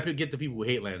more than I get the people who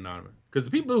hate Landon Donovan. Because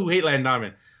the people who hate Landon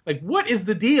Donovan, like, what is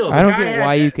the deal? I don't get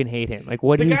why you can hate him. Like,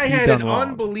 what has he done wrong? The guy had an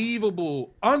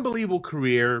unbelievable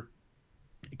career.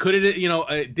 Could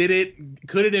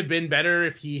it have been better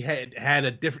if he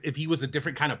if he was a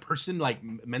different kind of person, like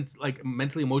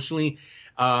mentally, emotionally?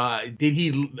 Did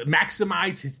he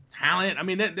maximize his talent? I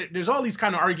mean, there's all these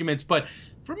kind of arguments, but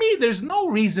for me, there's no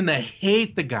reason to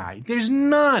hate the guy. There's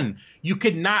none. You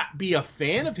could not be a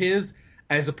fan of his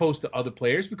as opposed to other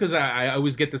players, because I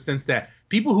always get the sense that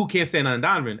people who can't stand on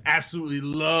Donovan absolutely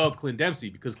love Clint Dempsey,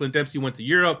 because Clint Dempsey went to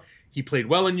Europe, he played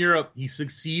well in Europe, he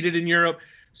succeeded in Europe.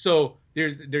 So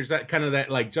there's that kind of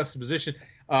that like juxtaposition.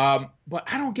 But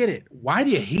I don't get it. Why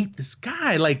do you hate this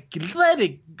guy? Like, let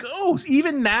it go.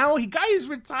 Even now, guy is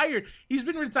retired. He's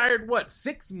been retired,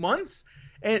 6 months?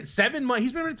 And 7 months.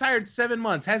 He's been retired 7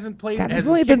 months. Hasn't played. God, it's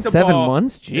only been 7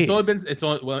 months. Jeez. It's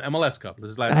only MLS Cup. This is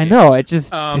his last I game. know. It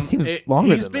seems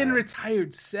longer. He's been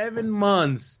retired 7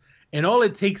 months, and all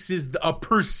it takes is a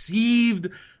perceived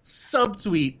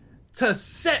subtweet to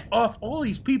set off all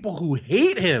these people who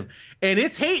hate him. And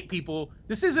it's hate, people.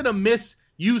 This isn't a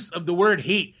misuse of the word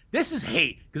hate. This is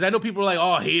hate. Because I know people are like,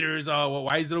 oh, haters. Oh, well,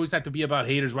 why does it always have to be about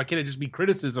haters? Why can't it just be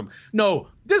criticism? No,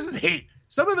 this is hate.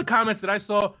 Some of the comments that I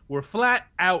saw were flat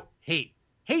out hate.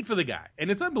 Hate for the guy.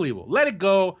 And it's unbelievable. Let it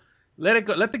go. Let it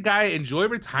go. Let the guy enjoy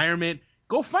retirement.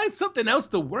 Go find something else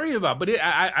to worry about. But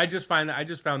I just found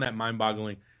that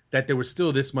mind-boggling that there was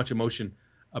still this much emotion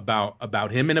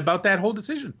about him and about that whole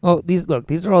decision. Well, these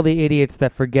are all the idiots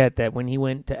that forget that when he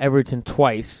went to Everton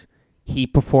twice, he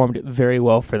performed very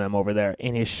well for them over there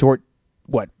in his short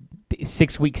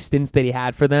 6-week stints that he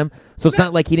had for them. So it's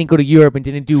not like he didn't go to Europe and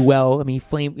didn't do well. I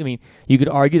mean, you could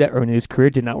argue that early in his career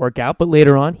did not work out, but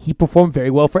later on he performed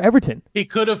very well for Everton. He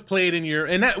could have played in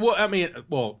Europe, and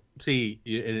see,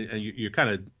 you're kind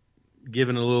of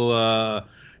giving a little.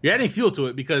 You're adding fuel to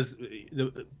it because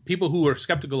the people who are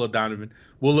skeptical of Donovan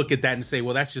will look at that and say,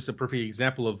 well, that's just a perfect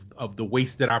example of the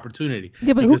wasted opportunity.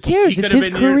 Yeah, but who cares? It's his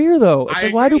career, though. It's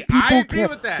like, why do people care? I agree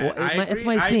with that. Well, that's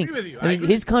my thing. I agree with you. I mean,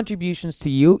 his contributions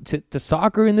to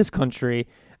soccer in this country,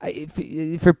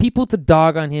 for people to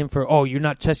dog on him for, you're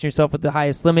not testing yourself at the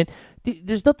highest limit,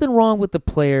 there's nothing wrong with the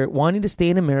player wanting to stay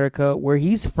in America, where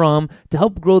he's from, to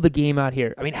help grow the game out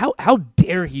here. I mean, how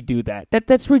dare he do that?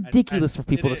 That's ridiculous for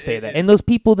people to say that. And those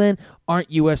people then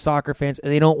aren't U.S. soccer fans,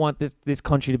 and they don't want this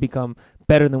country to become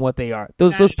better than what they are.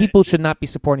 Those people should not be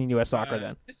supporting U.S. soccer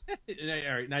then.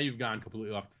 All right, now you've gone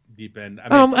completely off the deep end.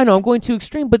 I know I'm going too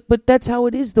extreme, but that's how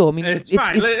it is, though. I mean, it's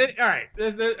fine. All right,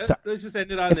 let's just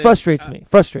end it on this. It frustrates me.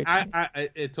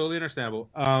 It's totally understandable.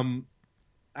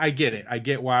 I get it. I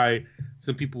get why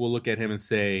some people will look at him and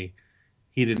say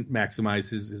he didn't maximize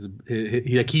his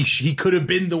he could have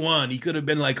been the one. He could have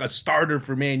been like a starter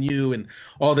for Man U and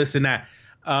all this and that.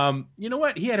 You know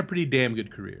what? He had a pretty damn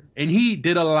good career, and he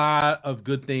did a lot of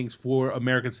good things for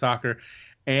American soccer.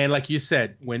 And like you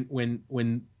said, when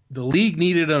the league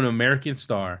needed an American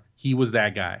star, he was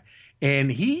that guy.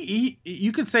 And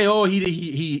you could say,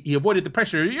 he avoided the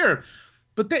pressure of Europe.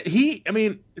 But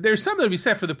there's something to be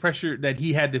said for the pressure that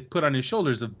he had to put on his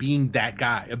shoulders of being that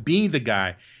guy, of being the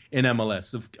guy in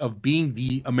MLS, of being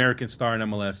the American star in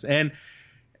MLS. And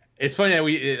it's funny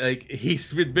that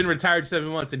he's been retired 7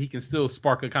 months and he can still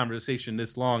spark a conversation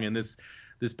this long and this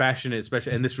passionate,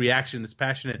 especially, and this reaction, this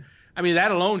passionate. I mean,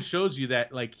 that alone shows you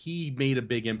that he made a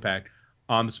big impact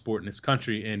on the sport in this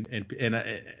country. And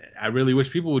I really wish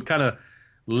people would kind of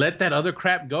let that other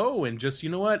crap go and just, you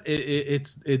know what,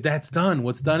 that's done.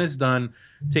 What's done is done.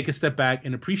 Take a step back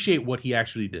and appreciate what he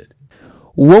actually did.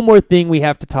 One more thing we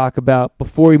have to talk about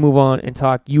before we move on and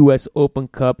talk U.S. Open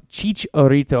Cup.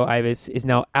 Chicharito Ives is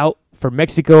now out for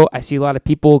Mexico. I see a lot of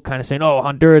people kind of saying,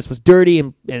 Honduras was dirty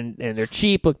and they're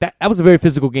cheap. Look, that was a very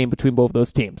physical game between both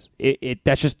those teams.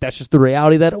 That's just the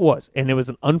reality that it was. And it was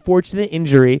an unfortunate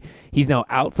injury. He's now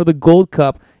out for the Gold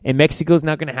Cup, and Mexico's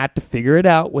now going to have to figure it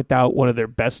out without one of their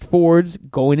best forwards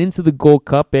going into the Gold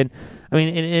Cup. And I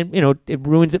mean, it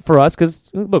ruins it for us because,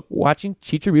 look, watching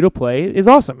Chicharito play is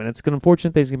awesome, and it's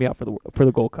unfortunate that he's going to be out for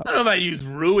the Gold Cup. I don't know if I use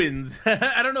ruins.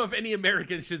 I don't know if any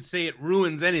American should say it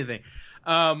ruins anything.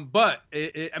 But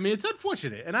it's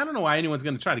unfortunate, and I don't know why anyone's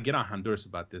going to try to get on Honduras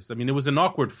about this. I mean, it was an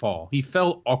awkward fall. He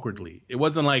fell awkwardly. It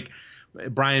wasn't like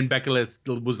Brian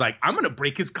Bekeles was like, I'm going to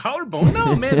break his collarbone.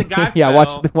 No, man, the guy fell.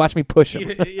 Watch me push him.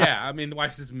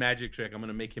 Watch this magic trick. I'm going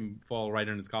to make him fall right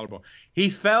on his collarbone. He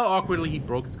fell awkwardly. He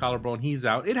broke his collarbone. He's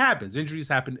out. It happens. Injuries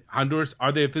happen. Honduras,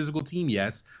 are they a physical team?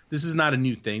 Yes. This is not a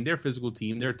new thing. They're a physical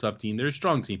team. They're a tough team. They're a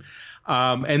strong team.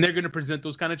 And they're going to present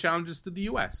those kind of challenges to the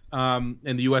U.S. And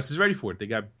the U.S. is ready for it. They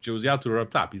got Jose Altuve up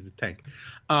top. He's a tank.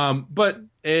 But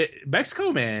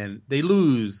Mexico, man, they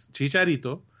lose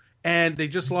Chicharito. And they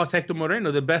just lost Hector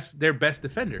Moreno, their best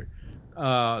defender.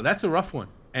 That's a rough one.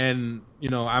 And,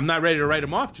 I'm not ready to write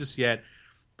them off just yet.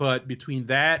 But between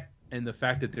that and the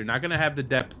fact that they're not going to have the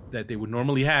depth that they would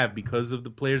normally have because of the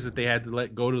players that they had to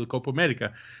let go to the Copa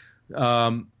America,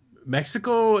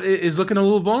 Mexico is looking a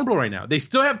little vulnerable right now. They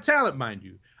still have talent, mind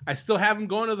you. I still have them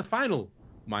going to the final,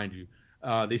 mind you.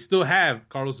 They still have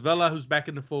Carlos Vela, who's back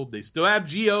in the fold. They still have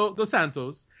Gio Dos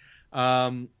Santos.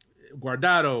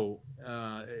 Guardado,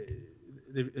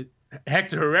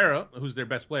 Hector Herrera, who's their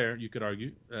best player, you could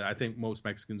argue. I think most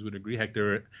Mexicans would agree.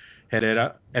 Hector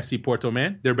Herrera, FC Porto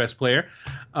man, their best player.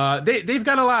 They've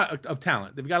got a lot of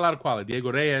talent. They've got a lot of quality.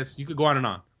 Diego Reyes, you could go on and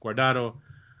on. Guardado,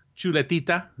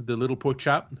 Chuletita, the little pork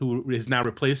chop, who is now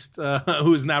replaced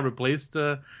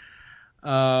Chicharito.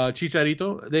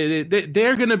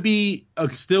 They're going to be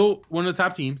still one of the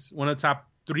top teams, one of the top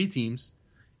 3 teams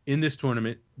in this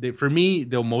tournament. For me,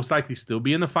 they'll most likely still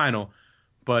be in the final.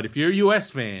 But if you're a U.S.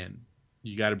 fan,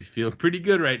 you got to be feeling pretty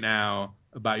good right now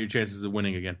about your chances of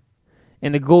winning again.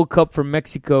 And the Gold Cup for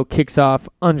Mexico kicks off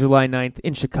on July 9th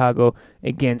in Chicago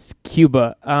against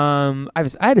Cuba. I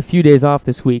had a few days off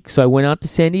this week, so I went out to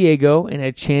San Diego and had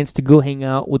a chance to go hang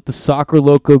out with the Soccer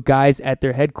Loco guys at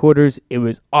their headquarters. It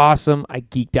was awesome. I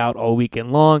geeked out all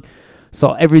weekend long.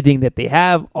 Saw everything that they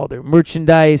have, all their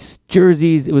merchandise,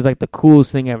 jerseys. It was like the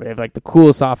coolest thing ever. They have like the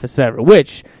coolest office ever,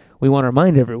 which we want to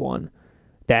remind everyone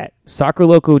that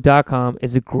SoccerLoco.com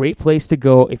is a great place to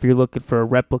go if you're looking for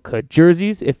replica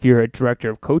jerseys, if you're a director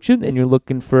of coaching and you're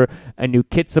looking for a new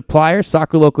kit supplier,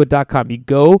 SoccerLoco.com. You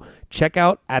go check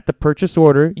out at the purchase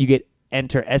order. You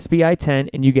enter SBI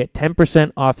 10 and you get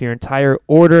 10% off your entire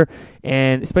order.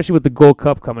 And especially with the Gold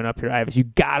Cup coming up here, Ives, you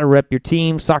got to rep your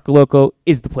team. Soccer Loco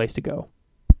is the place to go.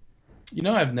 You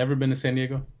know, I've never been to San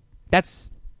Diego.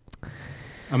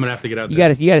 I'm gonna have to get out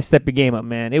there. You gotta step your game up,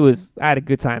 man. I had a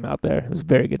good time out there. It was a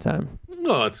very good time.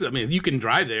 No, you can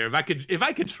drive there. If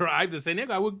I could drive to San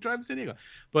Diego, I would drive to San Diego.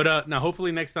 But now,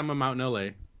 hopefully, next time I'm out in LA,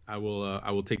 I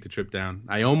will take the trip down.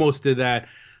 I almost did that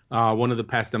one of the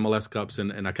past MLS Cups,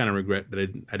 and I kind of regret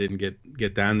that I didn't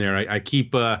get down there. I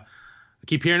keep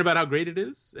hearing about how great it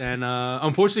is, and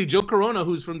unfortunately, Joe Corona,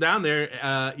 who's from down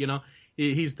there,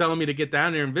 he's telling me to get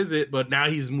down there and visit, but now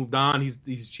he's moved on.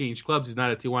 He's changed clubs. He's not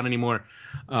at Tijuana anymore.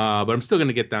 But I'm still going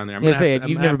to get down there.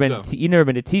 You've never been to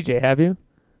TJ, have you?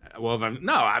 Well,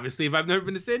 obviously, if I've never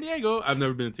been to San Diego, I've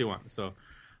never been to Tijuana. So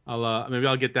maybe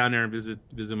I'll get down there and visit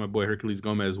my boy Hercules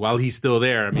Gomez while he's still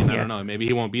there. I don't know. Maybe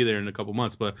he won't be there in a couple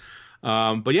months, but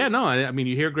yeah, no.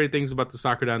 You hear great things about the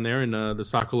soccer down there, and the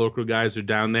Soccer Local guys are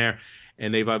down there,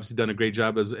 and they've obviously done a great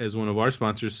job as one of our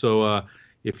sponsors. So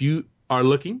if you are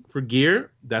looking for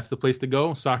gear, that's the place to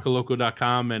go,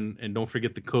 SoccerLoco.com, and don't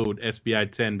forget the code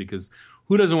SBI10, because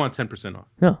who doesn't want 10% off?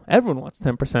 No, everyone wants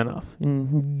 10% off.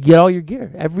 Get all your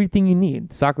gear, everything you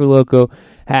need. Soccer Loco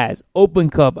has Open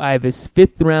Cup. Ivis,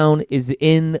 5th round is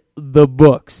in the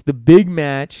books. The big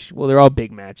match, well, they're all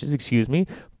big matches, excuse me,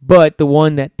 but the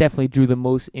one that definitely drew the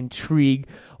most intrigue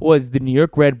was the New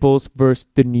York Red Bulls versus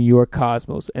the New York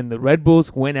Cosmos. And the Red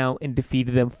Bulls went out and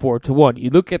defeated them 4-1. You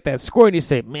look at that score and you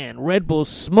say, man, Red Bulls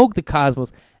smoked the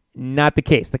Cosmos. Not the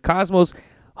case. The Cosmos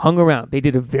hung around. They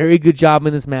did a very good job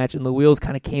in this match, and the wheels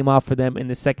kind of came off for them in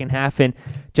the second half. And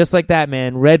just like that,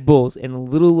 man, Red Bulls, in a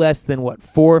little less than, 4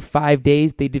 or 5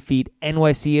 days, they defeat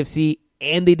NYCFC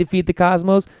and they defeat the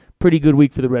Cosmos. Pretty good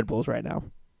week for the Red Bulls right now.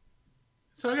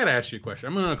 So I got to ask you a question.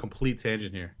 I'm on a complete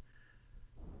tangent here.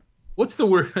 What's the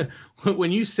word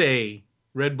when you say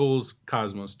Red Bulls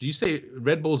Cosmos? Do you say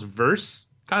Red Bulls versus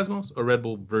Cosmos or Red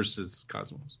Bull versus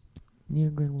Cosmos? Yeah,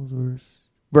 Red Bulls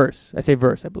verse. I say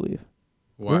verse, I believe.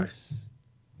 Why? Verse?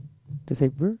 To say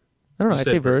verse? I don't know. I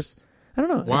say verse. I don't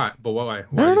know. Why? But why? I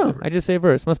don't know. I just say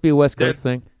verse. Must be a West Coast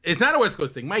thing. It's not a West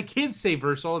Coast thing. My kids say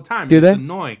verse all the time. Do they? It's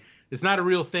annoying. It's not a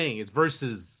real thing. It's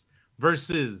verses.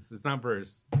 Verses. It's not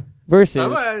verse. Verses.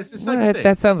 It's just like a thing.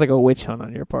 That sounds like a witch hunt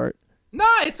on your part. No,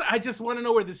 I just want to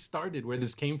know where this started, where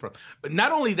this came from. But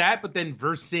not only that, but then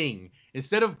versing.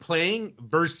 Instead of playing,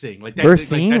 versing. Like that.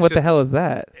 Versing? What the hell is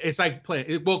that? It's like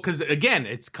playing. Well, because again,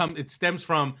 it stems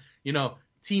from,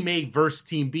 Team A versus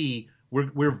Team B.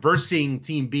 We're versing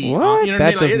Team B. What?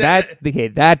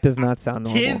 That does not sound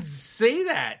normal. Kids say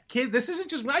that. This isn't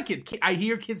just my kid. I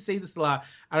hear kids say this a lot.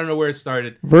 I don't know where it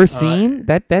started. Versing?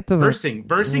 That doesn't.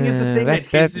 Versing is the thing that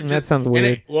kids that sounds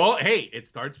weird. It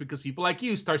starts because people like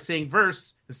you start saying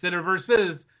verse instead of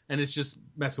verses, and it's just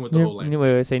messing with the whole language.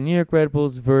 Wait, I say New York Red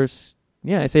Bulls verse.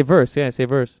 Yeah, I say verse. Yeah, I say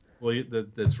verse. Well,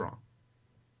 that's wrong.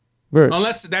 Verse.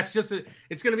 Unless that's just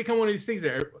it's going to become one of these things.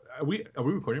 Are we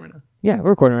recording right now? Yeah, we're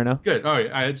recording right now. Good. All right.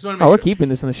 I just want to make sure. We're keeping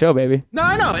this in the show, baby. No.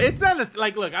 It's not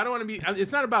look, I don't want to be.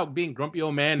 It's not about being grumpy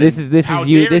old man. This is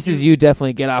you. This is you.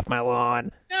 Definitely get off my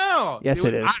lawn. No. Yes,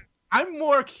 it is. I'm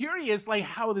more curious,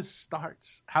 how this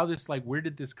starts. How this, where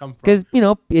did this come from? Because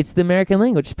it's the American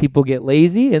language. People get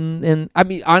lazy, and I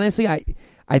mean, honestly, I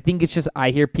think it's just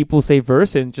I hear people say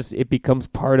verse, and just it becomes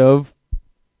part of,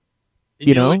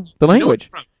 the language.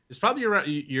 It's probably around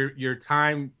your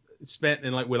time spent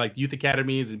in with youth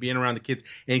academies and being around the kids.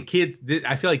 And kids,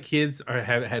 I feel like kids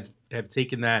have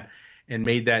taken that and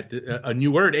made that a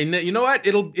new word. And you know what?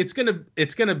 It's gonna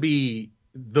actually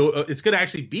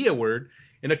be a word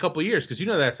in a couple of years, because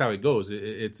that's how it goes.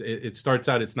 It starts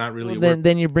out, it's not really. Well,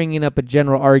 then you're bringing up a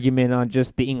general argument on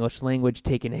just the English language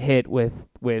taking a hit with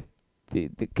the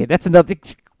okay, that's another.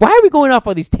 Why are we going off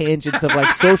on these tangents of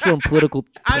social and political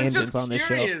tangents on this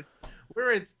show?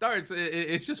 Where it starts,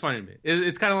 it's just funny to me.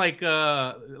 It's kind of like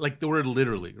the word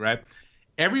literally, right?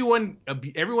 Everyone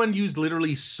used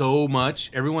literally so much.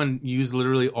 Everyone used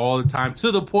literally all the time,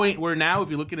 to the point where now, if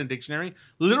you look in a dictionary,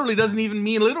 literally doesn't even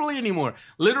mean literally anymore.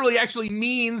 Literally actually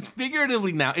means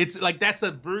figuratively now. It's that's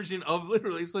a version of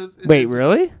literally. So wait,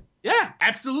 really? Yeah,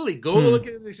 absolutely. Go look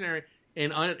at the dictionary,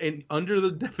 and under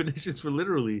the definitions for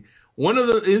literally, one of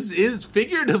them is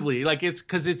figuratively. It's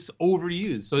because it's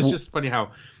overused. So it's just funny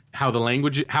how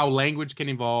language can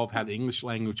evolve, how the English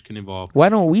language can evolve. Why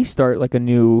don't we start a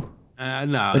new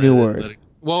word?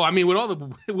 Well, I mean, with all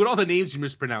the names you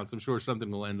mispronounce, I'm sure something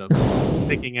will end up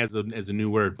sticking as a new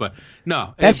word. But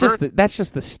no, That's just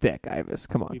the stick, Ivis.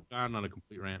 Come on. We've gone on a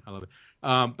complete rant. I love it.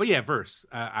 But yeah, verse.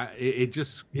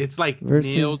 It's like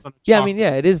Versus, nails on a yeah, I chalk. mean,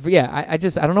 yeah, it is. Yeah, I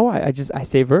don't know why. I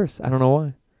say verse. I don't know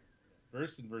why.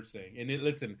 Verse and versing. And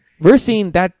listen,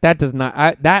 Versing, that does not.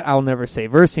 I'll never say.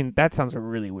 Versing, that sounds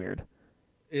really weird.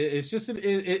 it's just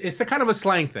it's a kind of a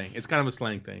slang thing. It's kind of a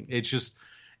slang thing. It's just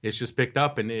picked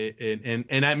up, and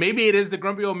maybe it is the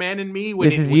grumpy old man in me.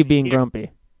 This is you being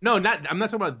grumpy. No, I'm not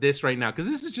talking about this right now, because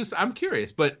this is just, I'm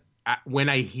curious. But when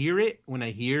I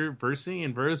hear versing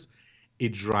and verse,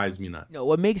 it drives me nuts. No,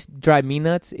 what makes drive me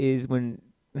nuts is when,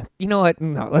 you know what?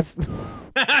 No, let's.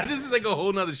 This is like a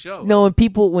whole nother show. No,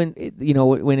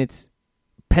 when it's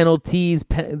penalties,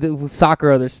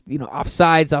 soccer, others,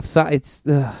 offsides. It's.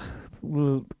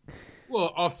 Well,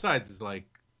 offsides is like,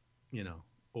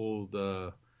 old.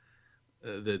 The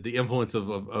influence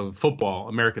of football,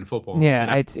 American football.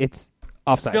 Yeah, it's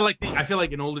offside. I feel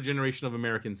like an older generation of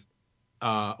Americans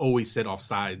always said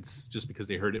offsides just because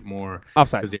they heard it more.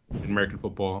 Offside. Because they heard American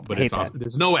football, but it's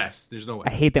there's no S. There's no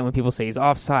S. I hate that when people say he's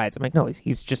offsides. I'm like, no,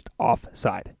 he's just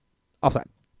offside. Offside.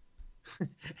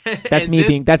 That's me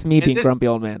being grumpy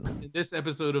old man. This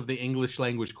episode of the English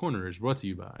Language Corner is brought to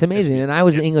you by. It's amazing, and I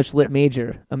was an English lit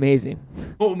major. Amazing.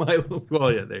 Oh my!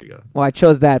 Well, yeah, there you go. Well, I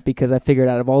chose that because I figured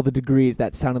out of all the degrees,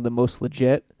 that sounded the most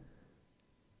legit.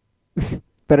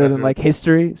 Better than like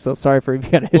history. So sorry for if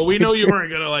you got a history. Well, we know you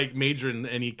weren't gonna like major in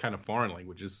any kind of foreign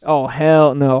languages. Oh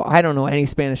hell no! I don't know any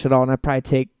Spanish at all, and I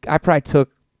probably took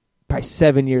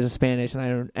 7 years of Spanish,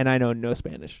 and I know no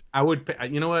Spanish. I would.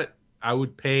 You know what? I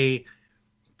would pay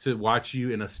to watch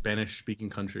you in a Spanish-speaking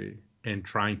country and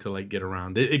trying to like get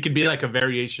around. It could be like a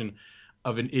variation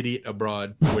of An Idiot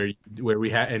Abroad, where we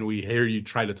hear you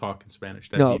try to talk in Spanish.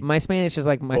 My Spanish is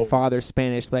like my father's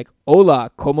Spanish, like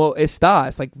 "Hola, cómo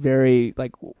estás?" Like very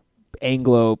like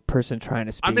Anglo person trying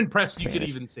to speak. I'm impressed Spanish. You could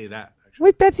even say that.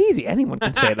 Wait, that's easy. Anyone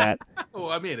can say that. Oh,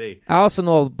 I mean, hey. I also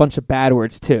know a bunch of bad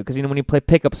words too, because when you play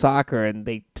pickup soccer and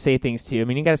they say things to you, I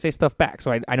mean, you got to say stuff back.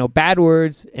 So I know bad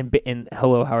words and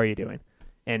hello, how are you doing?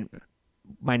 And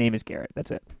my name is Garrett.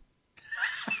 That's it.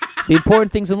 The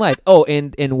important things in life. Oh,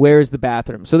 and where's the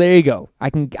bathroom? So there you go. I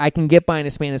can get by in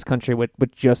a Spanish country with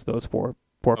just those four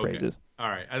phrases. All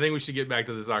right. I think we should get back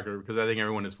to the soccer because I think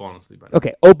everyone has fallen asleep by now.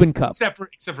 Okay, Open Cup. Except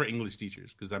for English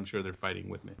teachers, because I'm sure they're fighting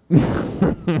with me.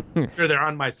 I'm sure they're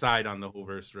on my side on the whole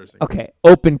versing. Okay,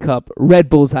 Open Cup. Red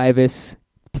Bulls, Ivis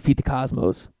defeat the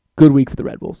Cosmos. Good week for the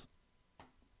Red Bulls.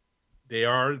 They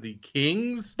are the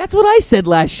kings. That's what I said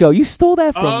last show. You stole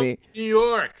that from me. New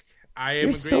York.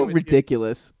 You're so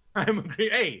ridiculous. I'm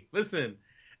agreeing. Hey, listen.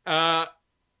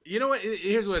 You know what?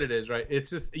 Here's what it is, right?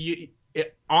 It's just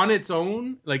on its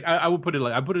own. Like I would put it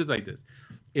like this: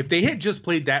 if they had just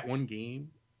played that one game,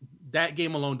 that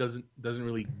game alone doesn't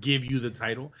really give you the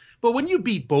title. But when you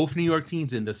beat both New York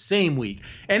teams in the same week,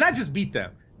 and not just beat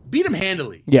them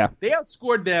handily. Yeah, they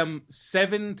outscored them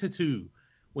 7-2.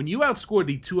 When you outscored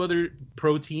the two other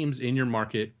pro teams in your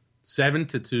market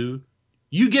 7-2,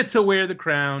 you get to wear the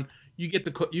crown. You get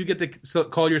to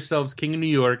call yourselves King of New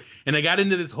York. And I got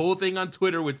into this whole thing on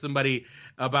Twitter with somebody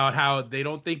about how they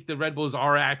don't think the Red Bulls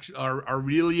are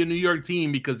really a New York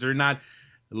team because they're not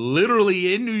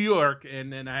literally in New York.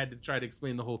 And then I had to try to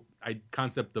explain the whole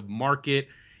concept of market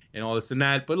and all this and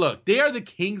that. But look, they are the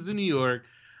kings of New York,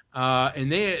 and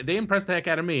they impressed the heck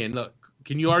out of me. And look,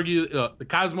 can you argue the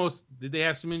Cosmos, did they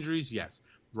have some injuries? Yes.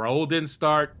 Raul didn't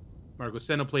start. Marco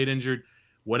Senna played injured.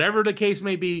 Whatever the case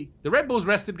may be, the Red Bulls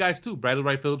rested guys too. Bradley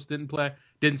Wright Phillips didn't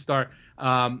start.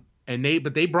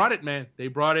 But they brought it, man. They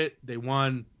brought it. They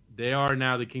won. They are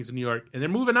now the Kings of New York. And they're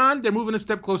moving on. They're moving a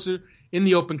step closer in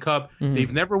the Open Cup. Mm-hmm.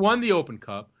 They've never won the Open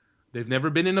Cup. They've never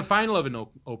been in the final of an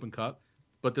Open Cup.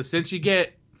 But the sense you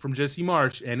get from Jesse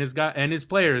Marsch and his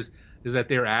players is that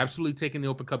they're absolutely taking the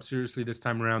Open Cup seriously this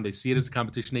time around. They see it as a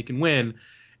competition they can win.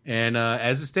 And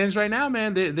as it stands right now,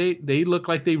 man, they look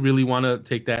like they really want to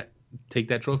take that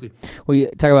trophy. Well, you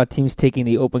talk about teams taking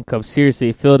the Open Cup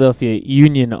seriously. Philadelphia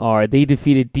Union they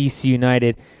defeated DC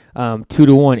United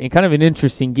 2-1 in kind of an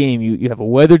interesting game. You have a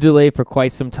weather delay for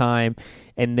quite some time,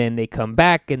 and then they come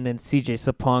back, and then CJ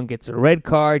Sapong gets a red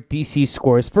card. DC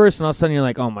scores first, and all of a sudden you're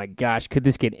like, oh my gosh, could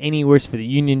this get any worse for the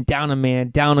Union? Down a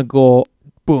man, down a goal,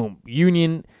 boom.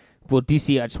 Union. Well,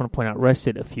 DC, I just want to point out,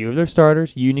 rested a few of their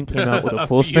starters. Union came out with a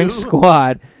full-strength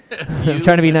squad. I'm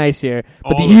trying to be nice here.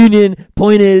 But the Union,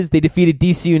 point is, they defeated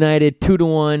DC United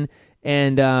 2-1.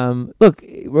 And look,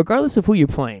 regardless of who you're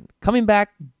playing, coming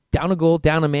back, down a goal,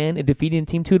 down a man, and defeating a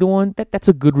team 2-1, that's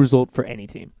a good result for any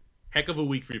team. Heck of a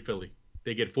week for Philly.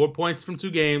 They get 4 points from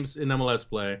 2 games in MLS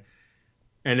play.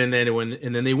 And then they win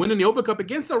in the Open Cup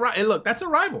against the rival. And look, that's a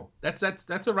rival. That's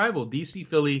a rival. DC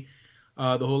Philly,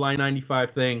 the whole I-95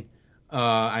 thing.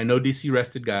 I know DC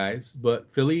rested guys,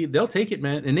 but Philly, they'll take it,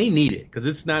 man, and they need it because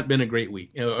it's not been a great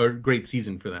week or a great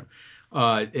season for them.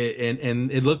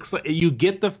 And it looks like you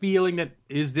get the feeling that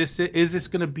is this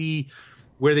going to be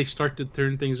where they start to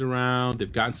turn things around?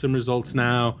 They've gotten some results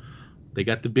now. They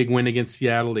got the big win against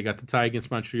Seattle. They got the tie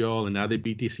against Montreal, and now they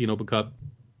beat DC in Open Cup.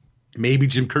 Maybe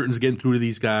Jim Curtin's getting through to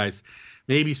these guys.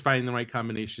 Maybe he's finding the right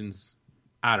combinations.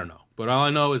 I don't know, but all I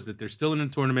know is that they're still in the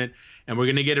tournament, and we're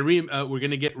gonna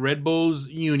get Red Bulls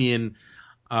Union,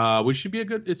 which should be a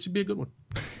good one.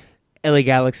 LA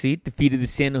Galaxy defeated the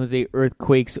San Jose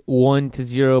Earthquakes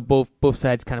 1-0. Both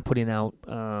sides kind of putting out.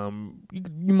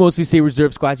 You mostly say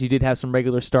reserve squads. You did have some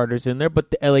regular starters in there,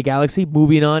 but the LA Galaxy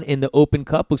moving on in the Open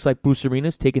Cup. Looks like Bruce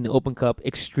Arena's taking the Open Cup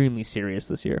extremely serious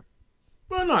this year.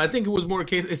 Well, no, I think it was more a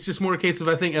case. It's just more a case of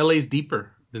I think LA's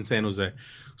deeper than San Jose.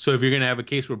 So if you're going to have a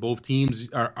case where both teams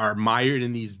are mired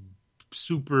in these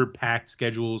super packed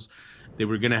schedules, they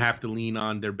were going to have to lean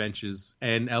on their benches.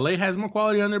 And LA has more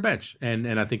quality on their bench,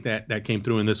 and I think that came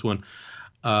through in this one.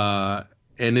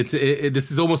 And this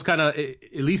is almost kind of,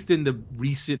 at least in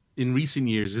recent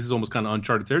years, this is almost kind of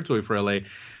uncharted territory for LA.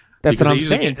 That's what I'm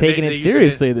saying. Taking it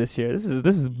seriously this year. This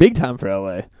is big time for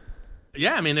LA.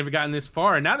 Yeah, I mean, they've gotten this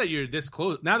far, and now that you're this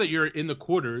close, now that you're in the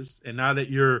quarters, and now that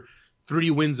you're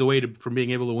 3 wins away from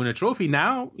being able to win a trophy,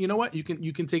 now you know what, you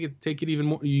can take it even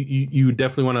more. You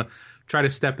definitely want to try to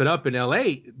step it up. In LA,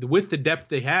 with the depth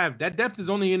they have, that depth is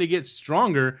only going to get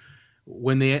stronger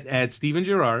when they add Steven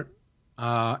Gerrard,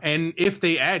 and if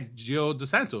they add Gio Dos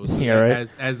Santos,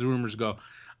 as the rumors go.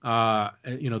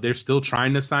 They're still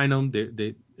trying to sign them.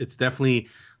 It's definitely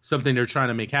something they're trying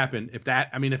to make happen. If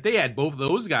they add both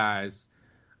those guys,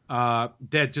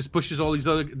 that just pushes all these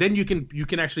other. Then you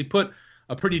can actually put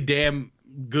a pretty damn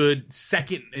good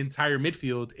second entire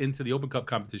midfield into the Open Cup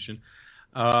competition.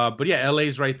 But yeah,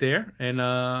 LA's right there, and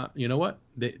you know what?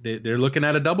 They're looking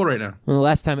at a double right now. Well, the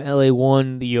last time LA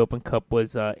won the Open Cup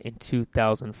was in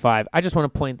 2005. I just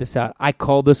want to point this out. I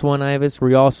called this one, Ivis.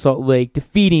 Real Salt Lake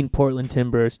defeating Portland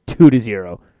Timbers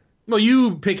 2-0. Well,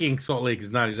 you picking Salt Lake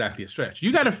is not exactly a stretch.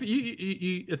 You got to.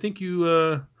 I think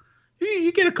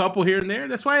you get a couple here and there.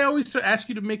 That's why I always ask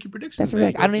you to make your predictions. That's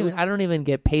right. I don't even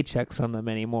get paychecks from them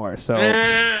anymore. So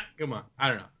come on. I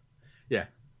don't know. Yeah,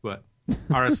 but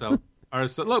RSL.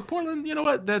 Look, Portland. You know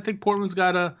what? I think Portland's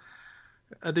got a.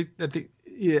 I think.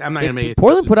 Yeah, I'm not gonna make it.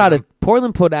 Portland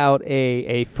put out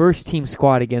a first team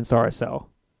squad against RSL.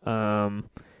 And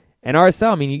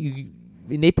RSL. I mean,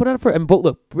 they put out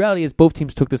look. Reality is both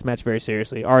teams took this match very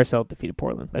seriously. RSL defeated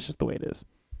Portland. That's just the way it is.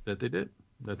 That they did.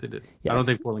 Yes. I don't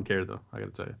think Portland cared, though. I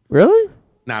got to tell you. Really?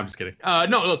 Nah, I'm just kidding.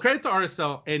 No, look, credit to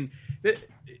RSL. And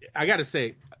I got to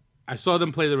say, I saw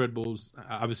them play the Red Bulls.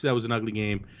 Obviously, that was an ugly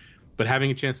game. But having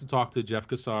a chance to talk to Jeff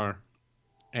Cassar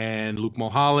and Luke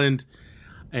Mulholland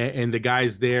and the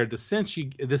guys there, the sense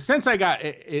I got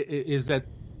is that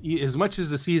as much as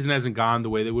the season hasn't gone the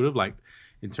way they would have liked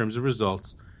in terms of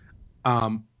results,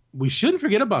 we shouldn't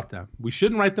forget about them. We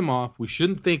shouldn't write them off. We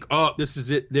shouldn't think, oh, this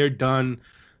is it. They're done.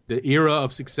 The era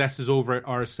of success is over at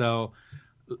RSL.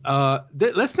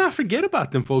 Let's not forget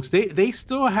about them, folks. They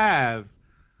still have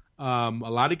a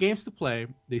lot of games to play.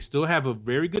 They still have a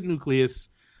very good nucleus.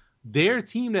 They're a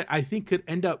team that I think could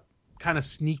end up kind of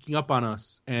sneaking up on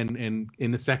us and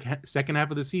in the second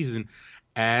half of the season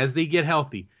as they get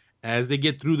healthy, as they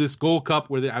get through this Gold Cup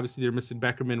where they're missing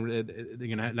Beckerman. They're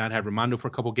going to not have Raimondo for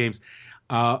a couple games.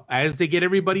 As they get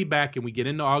everybody back and we get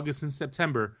into August and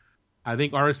September, I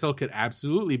think RSL could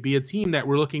absolutely be a team that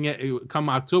we're looking at come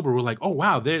October. We're like, oh,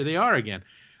 wow, there they are again.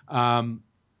 I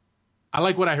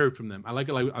like what I heard from them. I like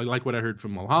what I heard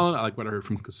from Mulholland. I like what I heard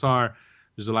from Cassar.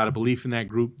 There's a lot of belief in that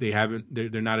group.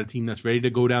 They're not a team that's ready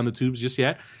to go down the tubes just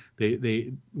yet.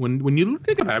 When you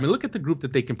think about it, I mean, look at the group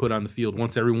that they can put on the field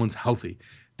once everyone's healthy.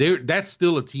 That's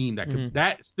still a team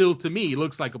that still to me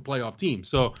looks like a playoff team.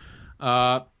 So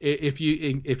if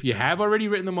you have already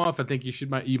written them off, I think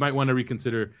you might want to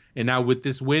reconsider. And now with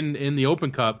this win in the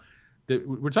Open Cup,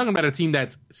 we're talking about a team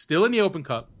that's still in the Open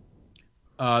Cup.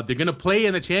 They're going to play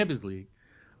in the Champions League,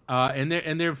 and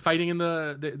they're fighting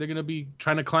they're going to be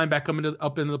trying to climb back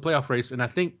up into the playoff race. And I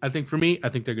think for me, I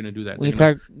think they're going to do that.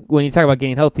 When you talk about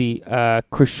getting healthy,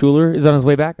 Chris Schuler is on his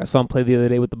way back. I saw him play the other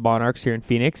day with the Monarchs here in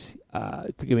Phoenix.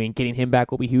 Getting him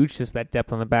back will be huge. Just that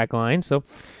depth on the back line. So.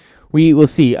 We will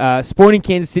see. Sporting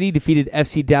Kansas City defeated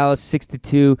FC Dallas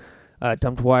 6-2.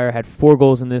 Dom Dwyer had 4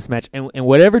 goals in this match. And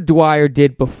whatever Dwyer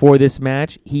did before this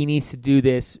match, he needs to do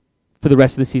this for the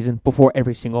rest of the season before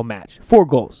every single match. 4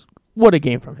 goals. What a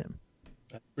game from him.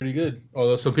 pretty good.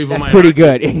 Although some people That's might pretty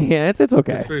argue. good. Yeah, it's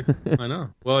okay. I know.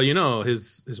 Well,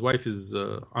 his wife is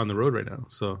on the road right now,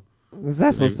 so What's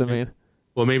that supposed to mean?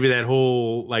 well, maybe that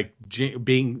whole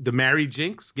being the married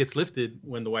jinx gets lifted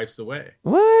when the wife's away.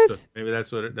 What? So maybe maybe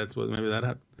that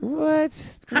happened. What?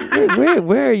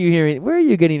 Where are you hearing? Where are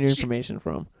you getting your information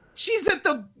from? She's at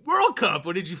the World Cup.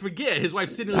 What did you forget? His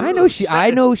wife's sitting. I know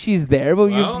she's there, but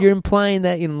you're implying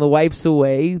that the wife's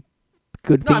away.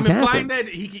 Good things happen. I'm implying that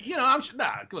he. I'm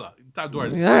come on, Tom Dwyer.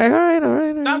 All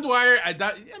right. Tom Dwyer.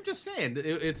 I'm just saying.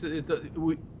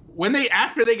 When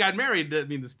after they got married, I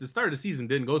mean, the start of the season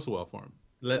didn't go so well for him.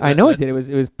 I know it did. It was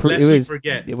pretty bad.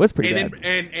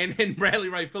 And Bradley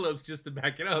Wright Phillips, just to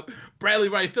back it up, Bradley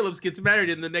Wright Phillips gets married,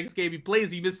 and the next game he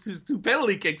plays, he missed his 2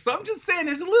 penalty kicks. So I'm just saying,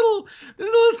 there's a little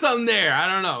something there. I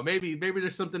don't know. Maybe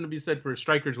there's something to be said for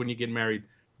strikers when you get married.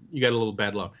 You got a little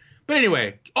bad luck. But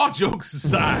anyway, all jokes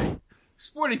aside,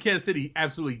 Sporting Kansas City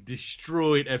absolutely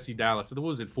destroyed FC Dallas. So what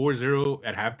was it, 4-0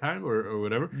 at halftime or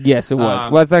whatever? Yes, it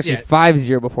was. Well, it's actually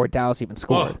 5-0 before Dallas even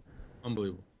scored. Oh,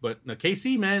 unbelievable. But now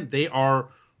KC, man, they are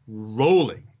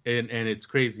rolling, and it's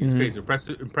crazy. It's crazy.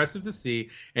 Impressive to see.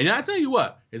 And I tell you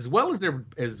what, as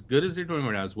good as they're doing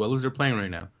right now, as well as they're playing right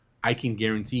now, I can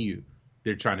guarantee you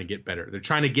they're trying to get better. They're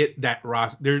trying to get that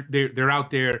roster. They're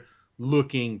out there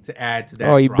looking to add to that.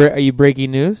 Oh, are you breaking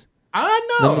news? I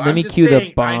know. Let me cue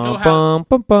the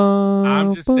bum.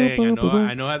 I'm just saying.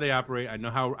 I know how they operate. I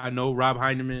know Rob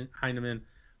Heineman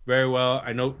very well.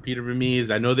 I know Peter Vermees.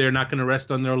 I know they're not going to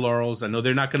rest on their laurels. I know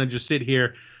they're not going to just sit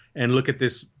here and look at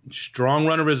this strong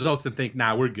run of results and think,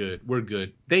 "Nah, we're good. We're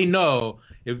good." They know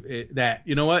that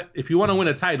you know what? If you want to win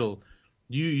a title,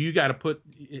 you got to put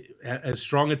as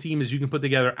strong a team as you can put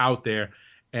together out there.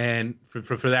 And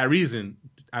for that reason,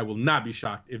 I will not be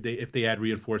shocked if they add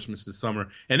reinforcements this summer.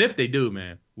 And if they do,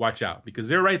 man, watch out, because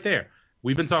they're right there.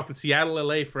 We've been talking Seattle,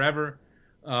 LA forever.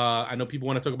 I know people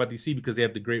want to talk about DC because they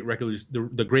have the great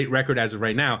record as of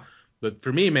right now. But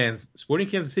for me, man, Sporting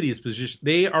Kansas City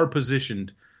they are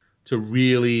positioned to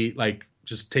really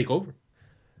just take over.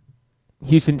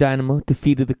 Houston Dynamo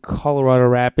defeated the Colorado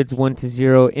Rapids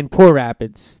 1-0 in Port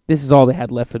Rapids. This is all they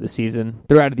had left for the season.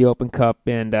 They're out of the Open Cup,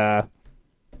 and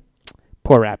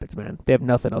Port Rapids, man, they have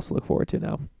nothing else to look forward to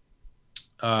now.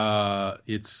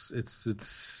 It's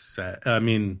sad. I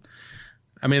mean,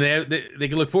 they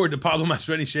could look forward to Pablo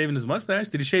Mastroeni shaving his mustache.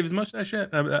 Did he shave his mustache yet?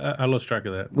 I lost track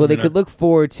of that. Well, they could look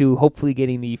forward to hopefully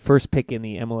getting the first pick in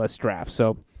the MLS draft.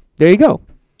 So there you go.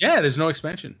 Yeah, there's no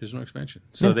expansion.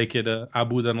 So they could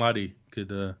Abu Danladi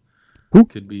could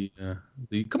be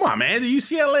come on, man, the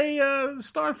UCLA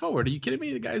star forward. Are you kidding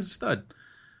me? The guy's a stud.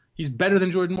 He's better than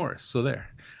Jordan Morris. So there.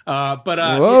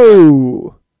 Whoa. Yeah.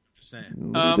 Just saying.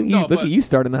 Look at you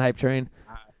starting the hype train.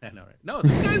 I know, right? No,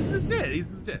 this guy's legit.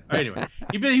 He's legit. All right, anyway,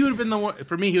 he would have been he would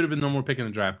have been the more pick in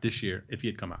the draft this year if he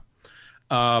had come out,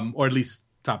 or at least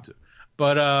top 2.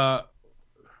 But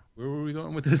where were we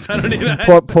going with this? I don't even.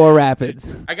 Poor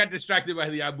Rapids. I got distracted by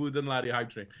the Abu Danladi hype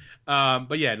train.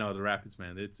 But yeah, no, the Rapids,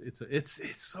 man. It's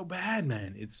so bad,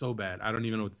 man. It's so bad. I don't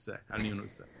even know what to say.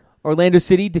 Orlando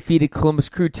City defeated Columbus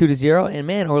Crew 2-0, and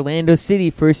man, Orlando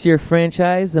City, first-year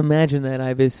franchise. Imagine that,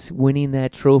 Ivis, winning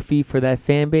that trophy for that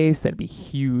fan base. That'd be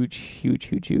huge, huge,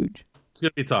 huge, huge. It's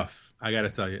gonna be tough. I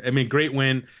gotta tell you. I mean, great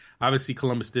win. Obviously,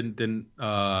 Columbus didn't.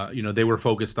 They were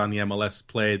focused on the MLS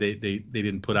play. They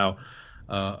didn't put out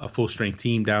a full-strength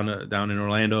team down in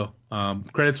Orlando.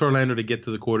 Credit to Orlando to get to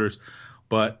the quarters,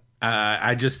 but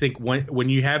I just think when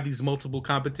you have these multiple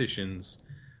competitions.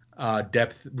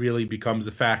 Depth really becomes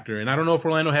a factor, and I don't know if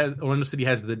Orlando City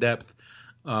has the depth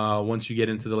once you get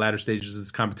into the latter stages of this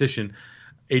competition.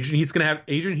 Adrian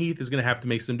Heath is going to have to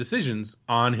make some decisions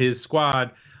on his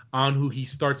squad, on who he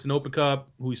starts in Open Cup,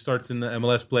 who he starts in the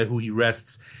MLS play, who he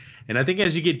rests, and I think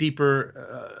as you get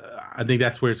deeper, I think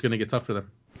that's where it's going to get tough for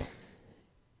them.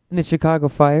 And the Chicago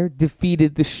Fire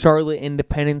defeated the Charlotte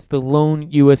Independence, the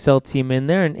lone USL team in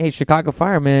there. And, hey, Chicago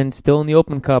Fire, man, still in the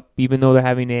Open Cup, even though they're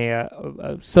having a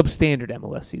substandard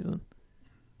MLS season.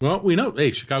 Well, we know,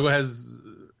 hey, Chicago has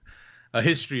a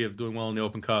history of doing well in the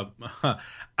Open Cup.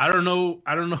 I don't know.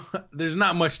 There's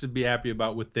not much to be happy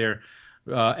about with their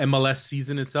MLS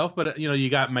season itself. But, you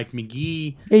got Mike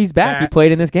McGee. Yeah, he's back. He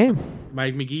played in this game.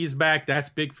 Mike McGee's back. That's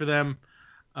big for them.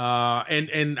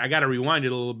 And I got to rewind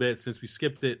it a little bit since we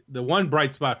skipped it. The one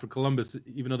bright spot for Columbus,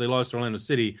 even though they lost to Orlando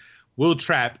City, Will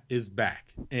Trapp is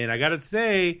back. And I got to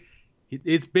say,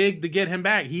 it's big to get him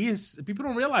back. People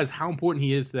don't realize how important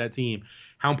he is to that team,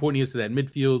 how important he is to that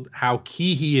midfield, how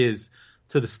key he is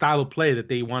to the style of play that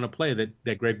they want to play,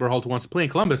 that Greg Berhalter wants to play in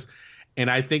Columbus. And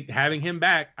I think having him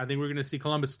back, I think we're going to see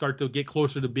Columbus start to get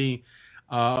closer to being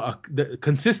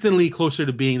consistently closer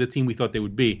to being the team we thought they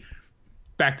would be.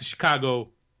 Back to Chicago.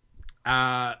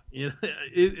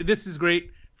 This is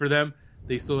great for them.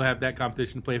 They still have that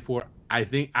competition to play for. I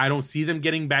don't see them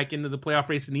getting back into the playoff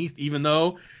race in the East, even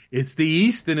though it's the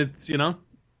East and it's, a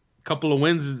couple of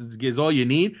wins is all you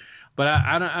need.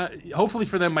 But hopefully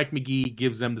for them, Mike McGee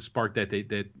gives them the spark that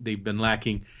they've been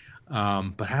lacking.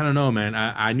 But I don't know, man.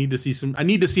 I need to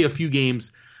see a few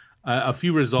games, a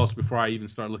few results before I even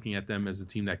start looking at them as a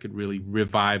team that could really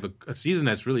revive a season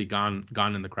that's really gone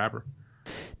in the crapper.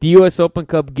 The U.S. Open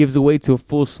Cup gives away to a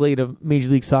full slate of Major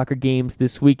League Soccer games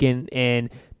this weekend,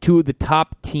 and two of the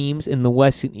top teams in the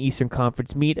West and Eastern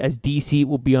Conference meet as D.C.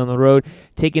 will be on the road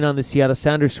taking on the Seattle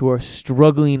Sounders, who are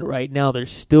struggling right now. They're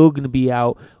still going to be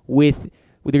out without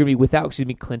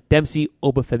Clint Dempsey.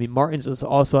 Obafemi Martins is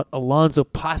also out. Alonso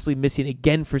possibly missing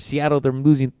again for Seattle.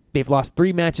 They've lost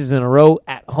 3 matches in a row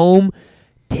at home,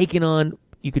 taking on,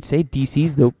 you could say,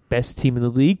 DC's the best team in the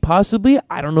league, possibly.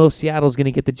 I don't know if Seattle's going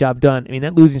to get the job done. I mean,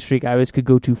 that losing streak, I always could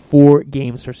go to 4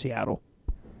 games for Seattle.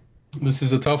 This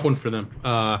is a tough one for them.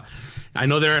 I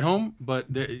know they're at home, but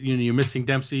you're missing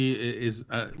Dempsey.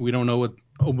 We don't know what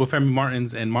Obafemi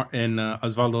Martins and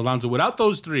Osvaldo Alonso. Without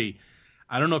those 3,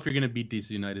 I don't know if you're going to beat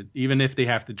DC United, even if they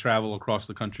have to travel across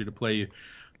the country to play you.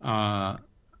 I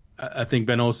think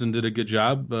Ben Olsen did a good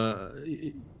job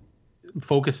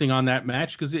focusing on that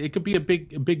match because it could be a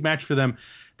big match for them.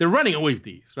 They're running away with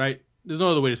these, right? There's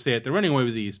no other way to say it. They're running away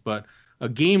with these, but a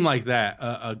game like that,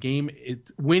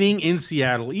 winning in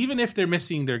Seattle, even if they're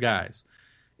missing their guys,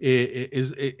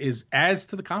 is adds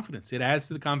to the confidence. It adds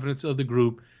to the confidence of the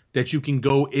group that you can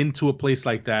go into a place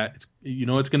like that.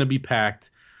 It's going to be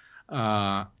packed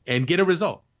and get a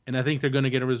result. And I think they're going to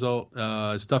get a result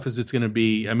as tough as it's going to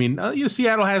be. I mean,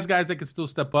 Seattle has guys that could still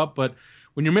step up, but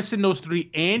when you're missing those 3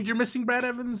 and you're missing Brad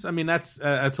Evans, I mean, that's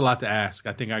a lot to ask.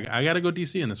 I think I got to go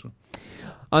DC in this one.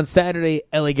 On Saturday,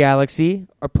 LA Galaxy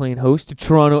are playing host to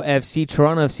Toronto FC.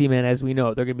 Toronto FC, man, as we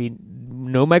know, they're going to be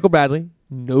no Michael Bradley,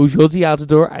 no Josie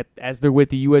Altidore, as they're with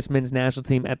the U.S. men's national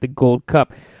team at the Gold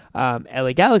Cup.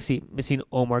 LA Galaxy missing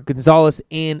Omar Gonzalez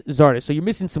and Zardes. So you're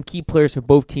missing some key players for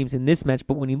both teams in this match.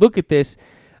 But when you look at this,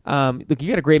 you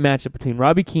got a great matchup between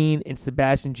Robbie Keane and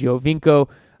Sebastian Giovinco.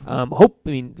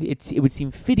 It would seem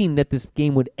fitting that this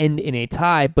game would end in a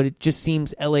tie, but it just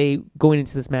seems LA going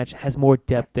into this match has more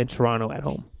depth than Toronto at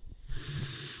home.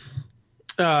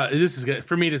 This is good.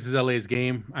 For me, this is LA's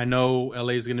game. I know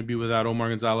LA is going to be without Omar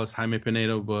Gonzalez, Jaime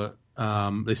Pinedo, but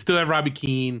they still have Robbie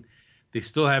Keane. They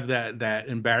still have that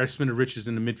embarrassment of riches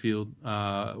in the midfield.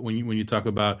 When you talk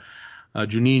about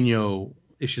Juninho,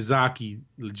 Ishizaki,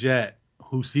 Leggett,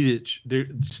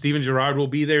 Husidic, Steven Gerrard will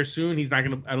be there soon. He's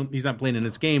not playing in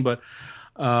this game, but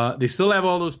they still have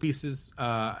all those pieces,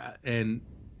 and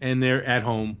they're at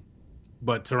home.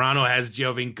 But Toronto has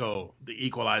Giovinco, the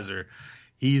equalizer.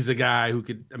 He's a guy who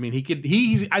could. I mean,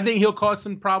 I think he'll cause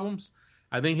some problems.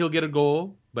 I think he'll get a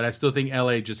goal, but I still think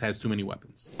LA just has too many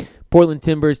weapons. Portland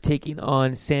Timbers taking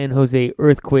on San Jose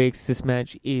Earthquakes. This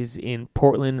match is in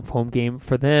Portland, home game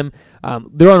for them.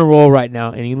 They're on a roll right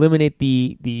now, and eliminate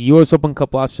the U.S. Open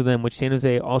Cup loss for them, which San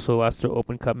Jose also lost their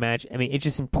Open Cup match. I mean, it's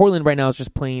just in Portland right now is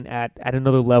just playing at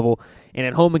another level. And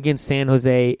at home against San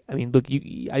Jose, I mean, look,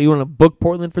 you want to book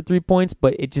Portland for 3 points,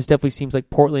 but it just definitely seems like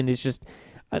Portland is just,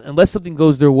 unless something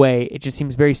goes their way, it just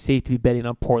seems very safe to be betting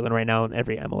on Portland right now in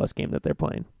every MLS game that they're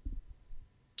playing.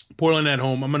 Portland at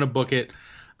home, I'm going to book it.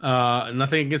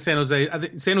 Nothing against San Jose. I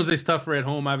think San Jose's tougher at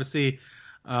home, obviously.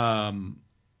 I'm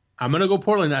going to go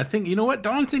Portland. I think, you know what?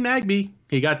 Darlington Nagbe,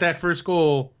 he got that first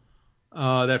goal,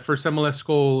 that first MLS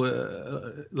goal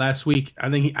last week. I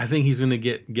think he's going to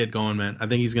get going, man. I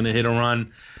think he's going to hit a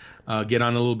run, get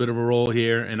on a little bit of a roll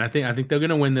here, and I think they're going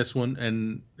to win this one.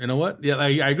 And you know what? Yeah,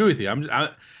 I agree with you.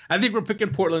 I think we're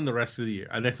picking Portland the rest of the year.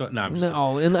 Unless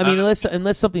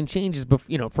something changes, but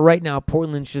for right now,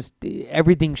 Portland's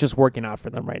everything's just working out for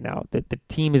them right now. The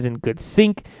team is in good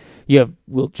sync. You have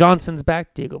Will Johnson's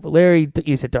back, Diego Valeri,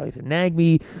 you said Darlington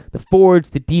Nagbe, the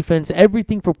forwards, the defense,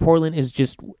 everything for Portland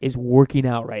is working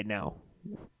out right now.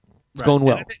 It's going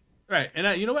well.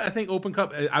 And you know what? I think Open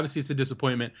Cup, obviously it's a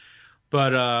disappointment.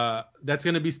 But that's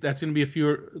gonna be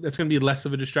less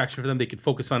of a distraction for them. They can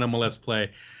focus on MLS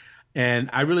play, and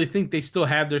I really think they still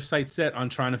have their sights set on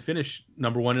trying to finish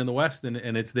number 1 in the West, and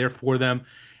it's there for them.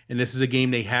 And this is a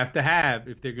game they have to have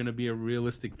if they're going to be a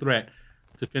realistic threat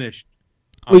to finish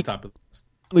on top of the list.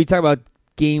 We talk about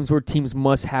games where teams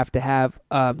must have to have.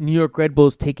 New York Red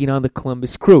Bulls taking on the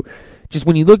Columbus Crew. Just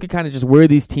when you look at kind of just where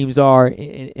these teams are,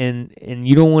 and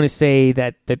you don't want to say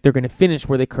that they're going to finish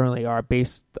where they currently are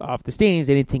based off the standings,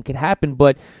 anything could happen.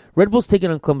 But Red Bull's taking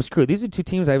on Columbus Crew. These are two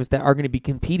teams that are going to be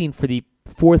competing for the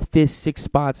 4th, 5th, 6th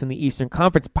spots in the Eastern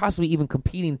Conference, possibly even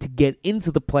competing to get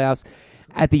into the playoffs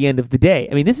at the end of the day.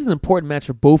 I mean, this is an important match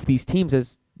for both these teams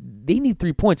as they need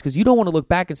 3 points because you don't want to look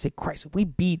back and say, Christ, if we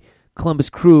beat Columbus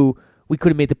Crew, we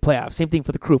could have made the playoffs. Same thing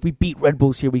for the Crew. If we beat Red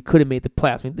Bulls here, we could have made the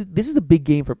playoffs. I mean, this is a big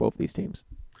game for both these teams.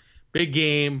 Big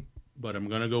game, but I'm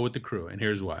going to go with the Crew, and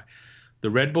here's why. The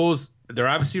Red Bulls, they're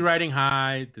obviously riding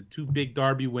high, the 2 big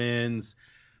derby wins,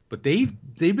 but they've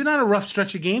been on a rough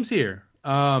stretch of games here.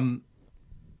 3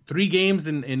 games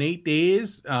in 8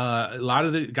 days. A lot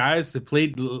of the guys have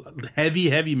played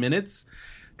heavy minutes.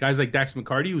 Guys like Dax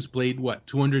McCarty, who's played,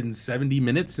 270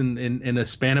 minutes in a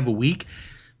span of a week.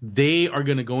 They are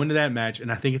going to go into that match,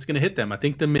 and I think it's going to hit them. I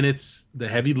think the minutes, the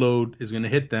heavy load is going to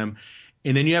hit them.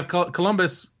 And then you have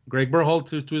Columbus, Greg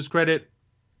Berhalter, to his credit,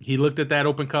 he looked at that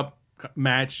Open Cup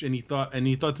match and he thought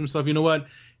to himself, you know what?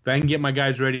 If I can get my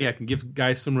guys ready, I can give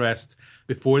guys some rest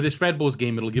before this Red Bulls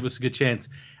game. It'll give us a good chance.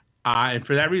 And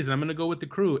for that reason, I'm going to go with the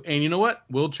Crew. And you know what?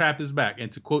 Will Trapp is back.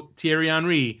 And to quote Thierry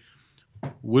Henry,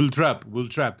 Will Trapp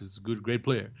is a great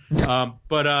player.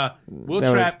 But Will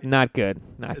Trapp, not good.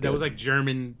 That was like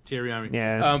German Thierry Henry.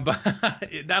 Yeah. But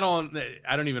that all,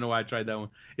 I don't even know why I tried that one.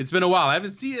 It's been a while. I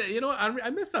haven't seen. You know, I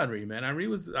missed Henry, man. Henry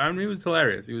was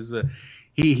hilarious. He was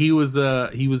he was a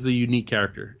unique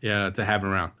character, to have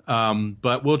around.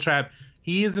 But Will Trapp,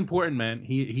 he is important, man.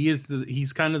 He's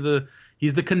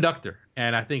the conductor,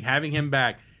 and I think having him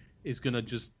back is gonna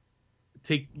just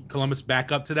take Columbus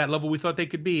back up to that level we thought they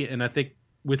could be. And I think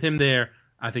with him there,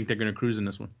 I think they're going to cruise in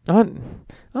this one.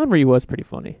 Henry was pretty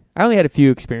funny. I only had a few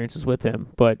experiences with him,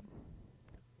 but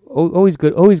always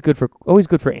good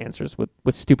for answers with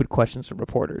stupid questions from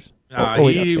reporters.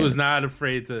 He was not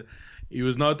afraid to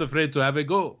have a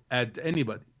go at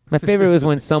anybody. My favorite was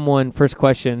when someone, first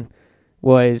question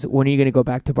was, when are you going to go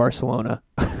back to Barcelona?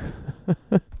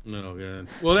 No, good.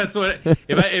 Well, that's what.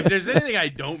 If there's anything I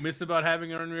don't miss about having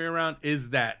Henry around,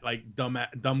 is that like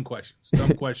dumb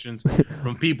questions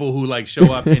from people who like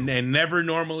show up and never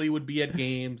normally would be at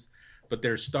games, but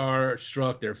they're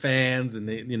starstruck, they're fans, and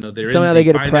they're somehow they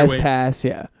get a press pass,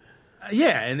 yeah,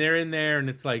 and they're in there, and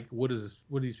it's like, what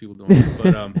are these people doing?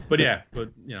 But it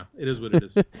is what it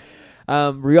is.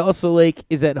 Real Salt Lake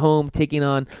is at home taking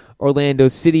on Orlando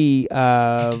City.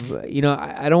 I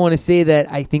don't want to say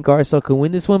that I think RSL can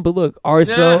win this one, but look,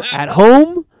 RSL at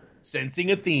home.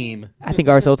 Sensing a theme. I think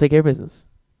RSL will take care of business.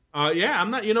 I'm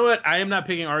not. You know what? I am not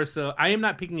picking RSL. I am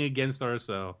not picking against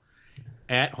RSL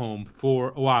at home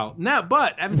for a while now.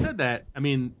 But having said that, I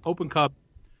mean, Open Cup.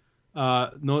 No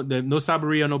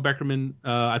Sabaria, no Beckerman.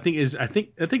 I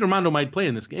think Armando might play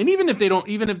in this game, and even if they don't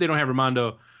have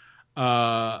Armando.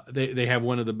 They have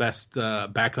one of the best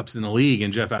backups in the league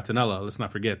in Jeff Attinella. Let's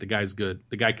not forget, the guy's good.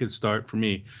 The guy could start for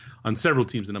me on several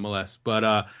teams in MLS.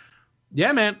 But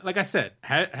man, like I said,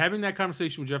 having that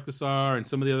conversation with Jeff Cassar and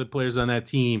some of the other players on that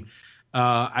team,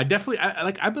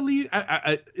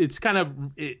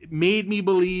 it made me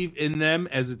believe in them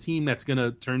as a team that's going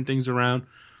to turn things around.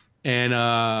 And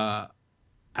I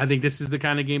think this is the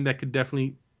kind of game that could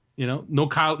definitely, no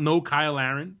Kyle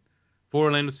Aaron. For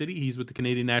Orlando City, he's with the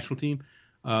Canadian national team.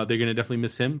 They're going to definitely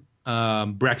miss him.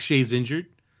 Brack Shea's injured.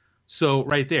 So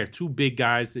right there, 2 big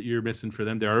guys that you're missing for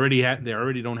them. They already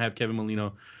don't have Kevin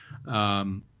Molino.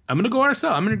 I'm going to go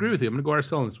RSL. I'm going to agree with you. I'm going to go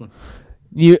RSL on this one.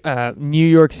 New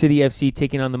York City FC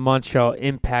taking on the Montreal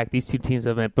Impact. These two teams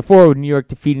have met before. New York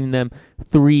defeating them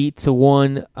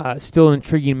 3-1. Still an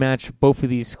intriguing match. Both of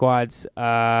these squads.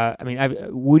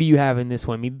 What do you have in this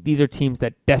one? I mean, these are teams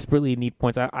that desperately need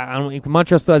points. I don't.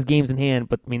 Montreal still has games in hand,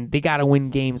 but I mean, they got to win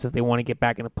games if they want to get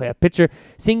back in the playoff picture.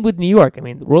 Same with New York. I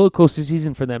mean, the roller coaster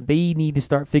season for them. They need to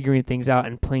start figuring things out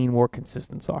and playing more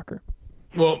consistent soccer.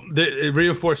 Well, the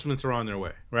reinforcements are on their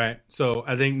way, right? So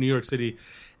I think New York City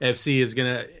FC is going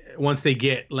to, once they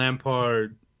get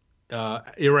Lampard,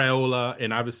 Iraola,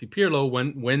 and obviously Pirlo,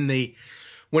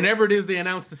 whenever it is they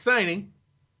announce the signing,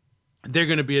 they're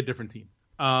going to be a different team.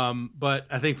 But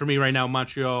I think for me right now,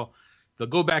 Montreal, they'll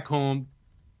go back home,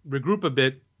 regroup a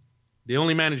bit. They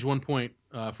only managed 1 point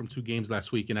from 2 games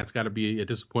last week, and that's got to be a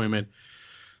disappointment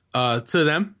to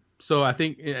them. So I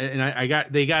think, and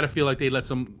they got to feel like they let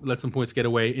some points get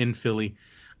away in Philly.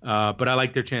 But I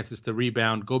like their chances to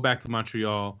rebound, go back to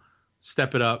Montreal,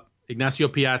 step it up. Ignacio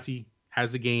Piatti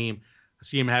has a game. I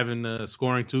see him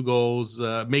scoring 2 goals,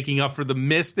 making up for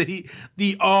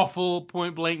the awful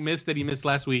point blank miss that he missed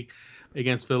last week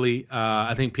against Philly.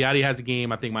 I think Piatti has a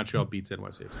game. I think Montreal beats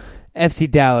NYC. FC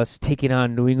Dallas taking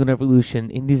on New England Revolution,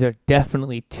 and these are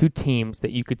definitely 2 teams that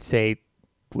you could say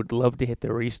would love to hit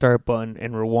the restart button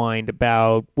and rewind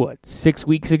about, 6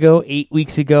 weeks ago, 8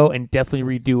 weeks ago, and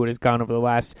definitely redo what has gone over the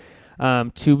last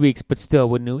 2 weeks. But still,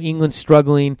 with New England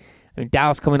struggling, I mean,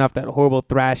 Dallas coming off that horrible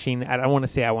thrashing, I don't want to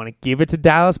say I want to give it to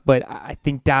Dallas, but I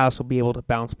think Dallas will be able to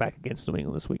bounce back against New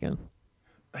England this weekend.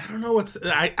 I don't know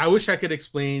I wish I could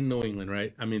explain New England,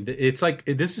 right? I mean, it's like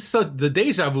this is the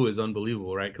deja vu is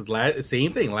unbelievable, right? Because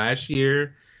same thing last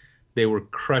year, they were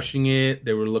crushing it,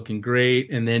 they were looking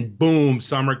great, and then boom,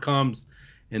 summer comes,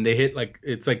 and they hit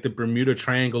it's like the Bermuda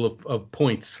Triangle of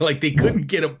points. Like they couldn't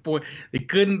get a point,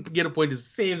 to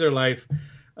save their life.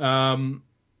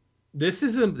 This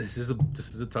is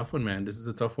a tough one, man. This is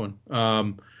a tough one.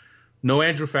 No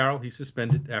Andrew Farrell, he's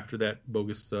suspended after that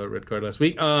bogus red card last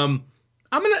week. I'll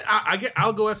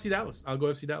go FC Dallas.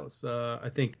 I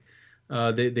think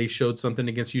they showed something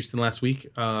against Houston last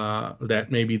week that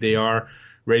maybe they are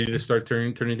ready to start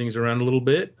turning things around a little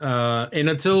bit. And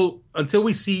until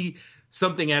we see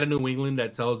something out of New England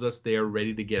that tells us they are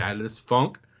ready to get out of this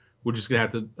funk, we're just gonna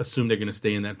have to assume they're gonna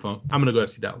stay in that funk. I'm gonna go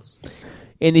FC Dallas.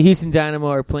 And the Houston Dynamo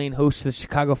are playing host to the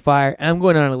Chicago Fire. I'm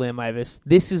going on a limb, Ivis.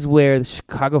 This is where the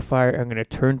Chicago Fire are going to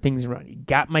turn things around. You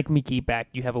got Mike McGee back.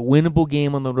 You have a winnable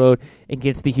game on the road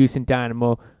against the Houston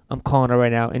Dynamo. I'm calling it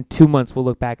right now. In 2 months, we'll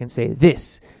look back and say,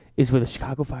 this is where the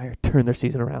Chicago Fire turn their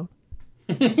season around.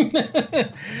 They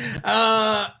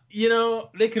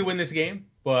could win this game,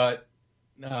 but...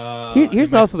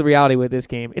 Here's also the reality with this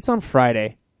game. It's on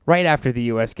Friday, right after the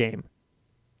U.S. game.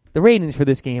 The ratings for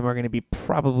this game are going to be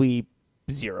probably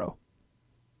 0.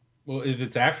 Well, if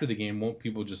it's after the game, won't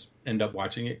people just end up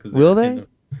watching it? Will they?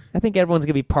 I think everyone's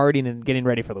going to be partying and getting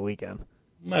ready for the weekend.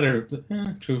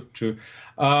 True.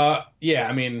 Yeah,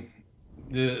 I mean,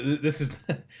 this is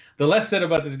the less said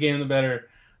about this game, the better.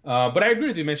 But I agree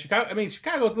with you, man.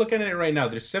 Chicago, looking at it right now,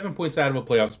 they're 7 points out of a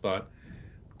playoff spot.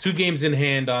 2 games in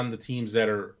hand on the teams that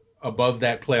are above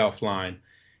that playoff line.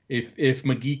 If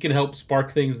McGee can help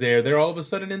spark things there, they're all of a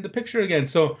sudden in the picture again.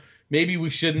 So maybe we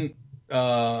shouldn't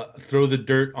throw the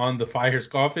dirt on the Fire's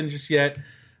coffin just yet.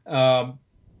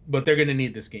 But they're going to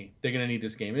need this game.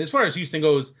 And as far as Houston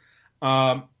goes,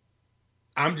 I'm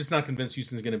just not convinced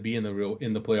Houston's going to be in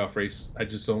the playoff race. I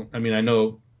just don't. I mean, I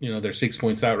know they're 6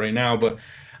 points out right now, but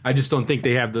I just don't think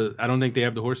they have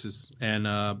the horses. And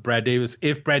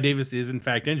if Brad Davis is in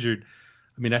fact injured,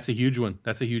 I mean, that's a huge one.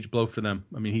 That's a huge blow for them.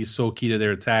 I mean, he's so key to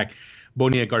their attack.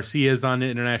 Bonilla Garcia is on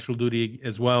international duty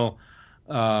as well.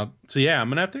 So yeah, I'm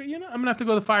gonna have to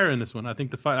go the Fire in this one. I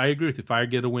think I agree with you. Fire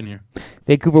get a win here.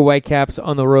 Vancouver Whitecaps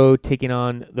on the road taking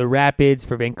on the Rapids.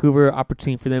 For Vancouver,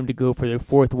 opportunity for them to go for their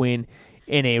 4th win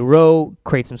in a row,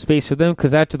 create some space for them,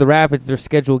 because after the Rapids, their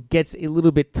schedule gets a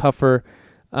little bit tougher.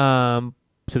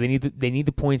 So they need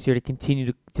the points here to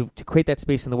continue to create that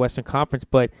space in the Western Conference.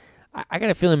 But I got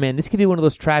a feeling, man, this could be one of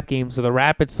those trap games where the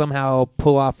Rapids somehow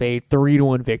pull off a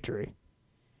 3-1 victory.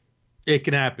 It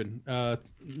can happen.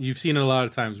 You've seen it a lot of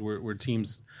times where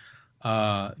teams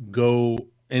go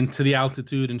into the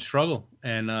altitude and struggle,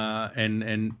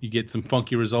 and you get some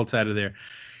funky results out of there.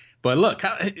 But look,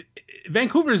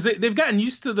 they've gotten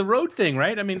used to the road thing,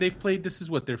 right? I mean, they've played, this is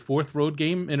their 4th road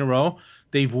game in a row.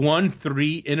 They've won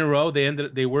 3 in a row.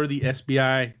 They were the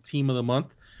SBI Team of the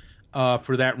Month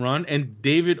for that run, and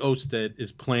David Osted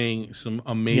is playing some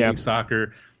amazing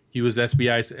soccer. He was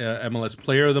SBI's MLS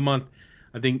Player of the Month.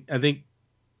 I think their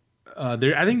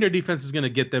defense is going to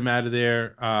get them out of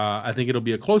there. I think it'll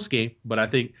be a close game, but I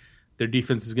think their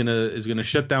defense is gonna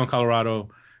shut down Colorado,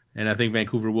 and I think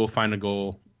Vancouver will find a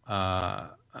goal.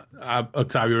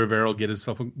 Octavio Rivera will get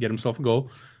himself a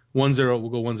goal. 1-0. We'll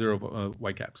go 1-0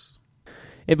 Whitecaps.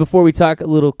 And before we talk a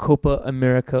little Copa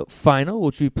America final,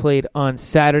 which we played on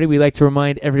Saturday, we'd like to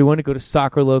remind everyone to go to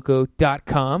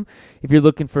soccerloco.com. If you're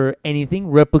looking for anything,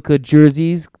 replica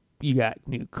jerseys, you got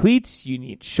new cleats, you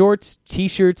need shorts,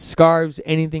 t-shirts, scarves,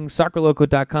 anything,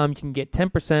 soccerloco.com. You can get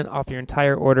 10% off your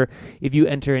entire order if you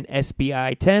enter an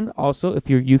SBI 10. Also, if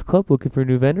you're a youth club looking for a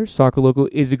new vendor, Soccer Loco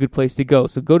is a good place to go.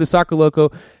 So go to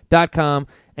soccerloco.com,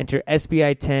 enter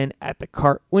SBI 10 at the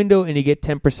cart window, and you get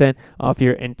 10% off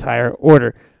your entire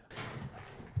order.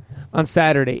 On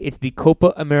Saturday, it's the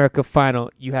Copa America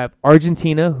final. You have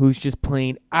Argentina, who's just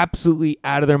playing absolutely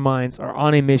out of their minds, are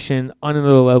on a mission, on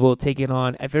another level, taking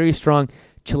on a very strong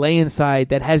Chilean side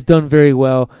that has done very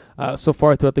well so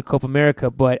far throughout the Copa America.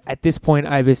 But at this point,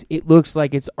 Ivis, it looks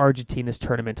like it's Argentina's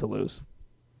tournament to lose.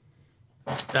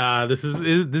 This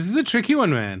is a tricky one,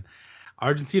 man.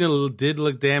 Argentina did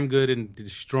look damn good in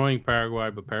destroying Paraguay,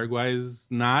 but Paraguay is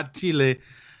not Chile.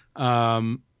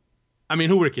 I mean,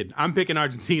 who we're kidding? I'm picking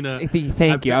Argentina.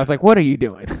 Thank you. I was like, what are you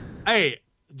doing? Hey,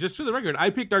 just for the record, I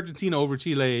picked Argentina over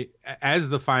Chile as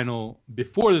the final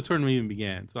before the tournament even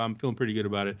began, so I'm feeling pretty good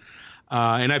about it.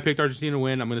 And I picked Argentina to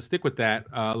win. I'm going to stick with that.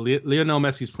 Lionel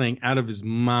Messi's playing out of his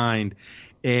mind.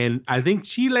 And I think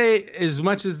Chile, as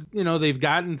much as they've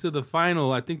gotten to the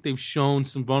final, I think they've shown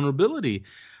some vulnerability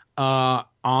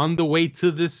on the way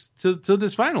to this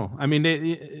final. I mean,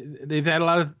 they've had a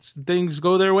lot of things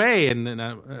go their way, and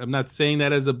I'm not saying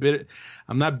that as a bit.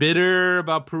 I'm not bitter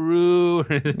about Peru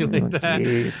or anything like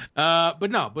that. But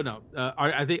no.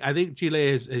 I think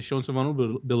Chile has shown some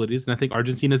vulnerabilities, and I think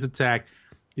Argentina's attack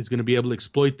is going to be able to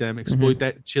exploit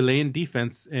that Chilean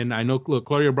defense. And I know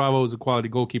Claudio Bravo is a quality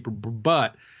goalkeeper,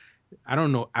 but I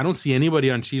don't know. I don't see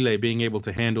anybody on Chile being able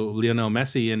to handle Lionel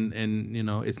Messi, and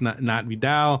it's not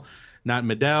Vidal, not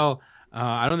Medel.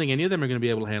 I don't think any of them are going to be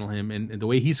able to handle him. And the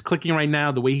way he's clicking right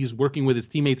now, the way he's working with his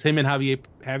teammates, him and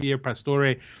Javier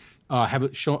Pastore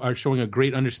are showing a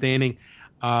great understanding.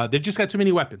 They just got too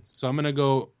many weapons. So I'm going to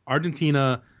go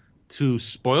Argentina to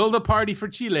spoil the party for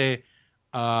Chile.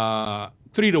 3-1.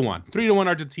 3-1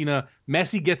 Argentina.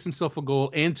 Messi gets himself a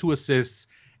goal and 2 assists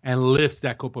and lifts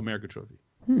that Copa America trophy.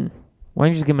 Why don't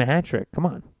you just give him a hat trick? Come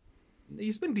on.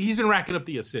 He's been racking up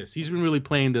the assists. He's been really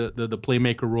playing the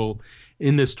playmaker role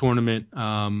in this tournament.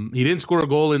 He didn't score a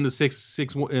goal in the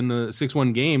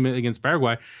 6-1 game against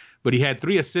Paraguay, but he had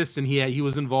 3 assists and he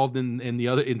was involved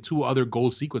in 2 other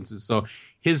goal sequences. So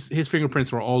his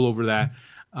fingerprints were all over that.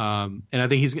 And I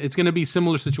think it's going to be a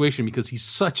similar situation because he's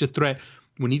such a threat.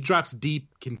 When he drops deep,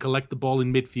 can collect the ball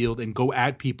in midfield and go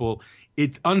at people,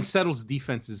 it unsettles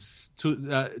defenses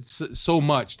so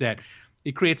much that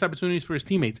it creates opportunities for his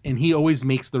teammates, and he always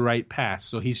makes the right pass.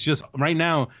 So he's just right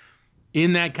now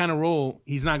in that kind of role.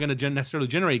 He's not going to necessarily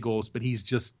generate goals, but he's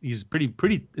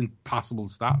pretty impossible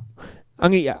to stop.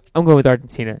 I'm going with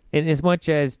Argentina. And as much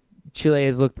as Chile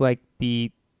has looked like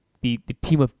the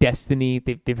team of destiny,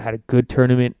 they've had a good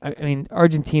tournament. I mean,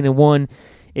 Argentina won.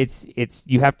 It's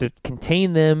you have to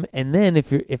contain them, and then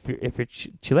if you're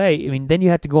Chile, I mean, then you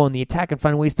have to go on the attack and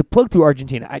find ways to plug through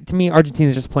Argentina. To me,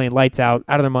 Argentina's just playing lights out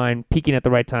of their mind, peaking at the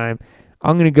right time.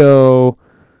 I'm gonna go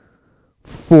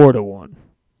 4-1.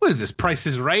 What is this? Price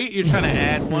is Right? You're trying to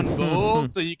add 1 goal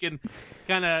so you can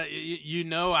kind of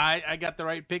I got the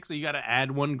right pick, so you got to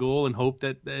add 1 goal and hope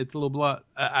that it's a little blah.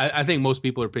 I think most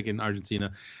people are picking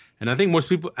Argentina. And I think most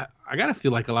people, I gotta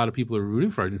feel like a lot of people are rooting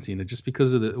for Argentina just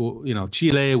because of the,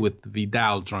 Chile with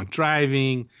Vidal drunk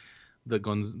driving, the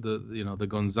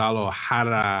Gonzalo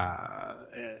Jara,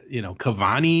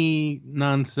 Cavani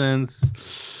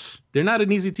nonsense. They're not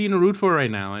an easy team to root for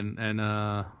right now, and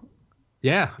I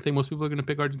think most people are gonna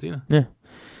pick Argentina. Yeah.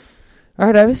 All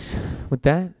right, Ivis. With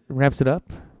that, wraps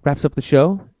up the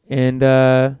show, and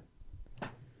yeah.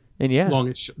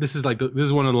 Longest. This is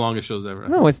one of the longest shows ever.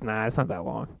 No, it's not. It's not that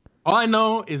long. All I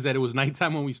know is that it was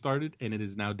nighttime when we started, and it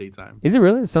is now daytime. Is it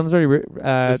really? The sun's already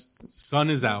the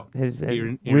sun is out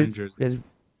here in Jersey. Has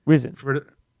risen.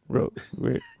 Rose.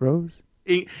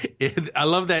 I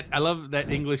love that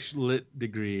English lit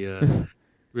degree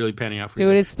really panning out for you.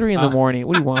 Dude, it's 3 in the morning.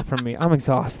 What do you want from me? I'm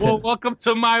exhausted. Well, welcome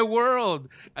to my world.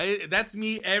 That's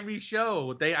me every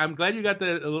show. I'm glad you got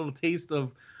a little taste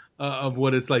of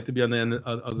what it's like to be on the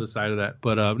other side of that.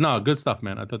 But no, good stuff,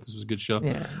 man. I thought this was a good show.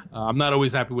 Yeah. I'm not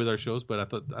always happy with our shows, but I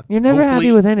thought you're never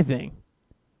happy with anything.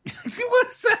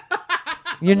 What's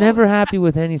that? You're never happy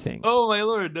with anything. Oh my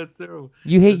lord, that's terrible.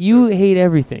 You hate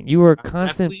everything. You are a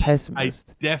constant pessimist.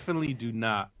 I definitely do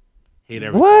not hate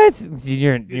everything. What?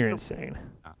 You're insane.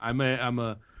 I'm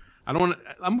a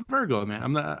Virgo,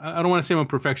 man. I don't want to say I'm a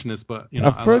perfectionist, but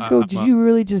a Virgo. Did you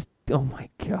really just? Oh my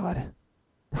god.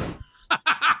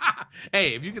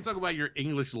 Hey, if you can talk about your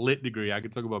English lit degree, I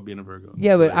could talk about being a Virgo.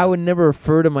 Yeah, but I would never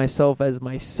refer to myself as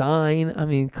my sign. I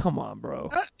mean, come on, bro.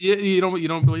 You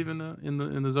don't believe in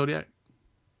the zodiac?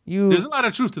 There's a lot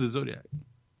of truth to the zodiac.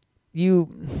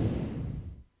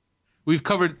 We've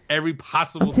covered every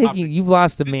possible. You've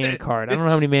lost a man card. I don't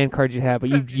know how many man cards you have,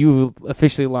 but you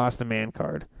officially lost a man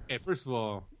card. Okay, first of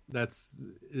all,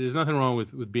 there's nothing wrong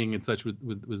with being in touch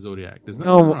with Zodiac. There's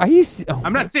nothing wrong. Are you?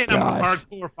 I'm not saying I'm a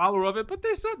hardcore follower of it, but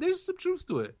there's some truth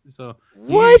to it. So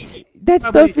what?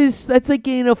 That's like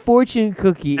getting a fortune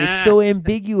cookie. It's so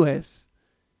ambiguous.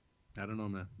 I don't know,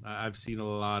 man. I've seen a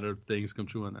lot of things come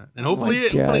true on that, and hopefully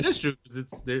it is true because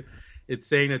it's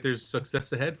saying that there's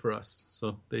success ahead for us.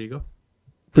 So there you go.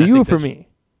 For you or for me?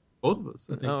 Both of us.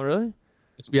 I think. Oh, really?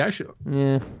 SBI show.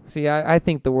 Yeah. See, I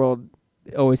think the world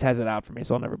always has it out for me,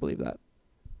 so I'll never believe that.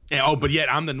 Yeah, but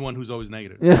yet I'm the one who's always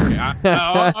negative. Okay.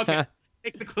 Okay.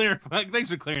 Thanks for clearing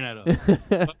that up.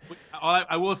 But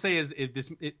I will say is if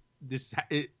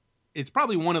it's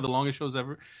probably one of the longest shows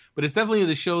ever, but it's definitely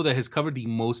the show that has covered the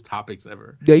most topics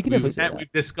ever. Yeah, you can definitely say that.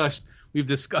 We've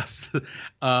discussed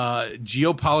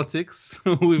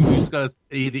geopolitics. We've discussed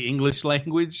the English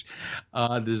language,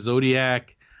 the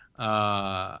zodiac,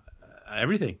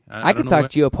 everything. I could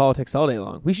talk geopolitics all day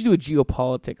long. We should do a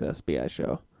geopolitics SBI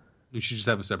show. We should just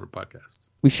have a separate podcast.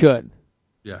 We should.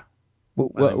 Yeah.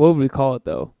 What would we call it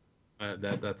though?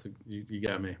 You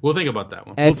got me. We'll think about that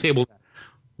one.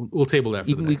 We'll table that.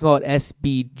 We call it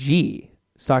SBG,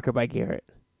 Soccer by Garrett.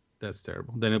 That's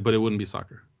terrible. But it wouldn't be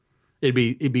soccer. It'd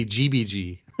be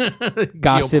GBG.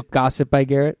 Gossip by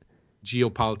Garrett.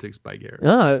 Geopolitics by Garrett.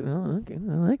 Oh, okay.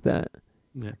 I like that.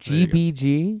 Yeah,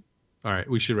 GBG. All right,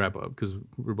 we should wrap up because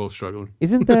we're both struggling.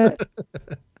 Isn't that?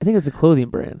 I think it's a clothing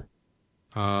brand.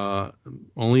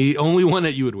 Only one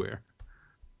that you would wear.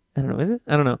 I don't know. Is it?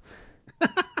 I don't know.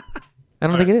 I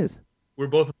don't think it is. We're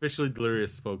both officially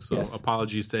delirious, folks. So yes.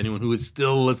 Apologies to anyone who is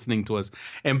still listening to us.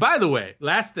 And by the way,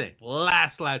 last thing.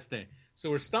 So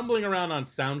we're stumbling around on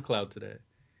SoundCloud today,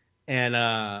 and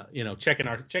checking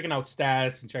out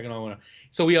stats and checking all.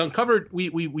 So we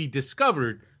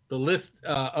discovered the list.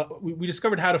 We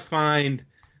discovered how to find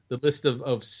the list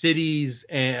of cities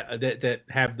that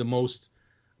have the most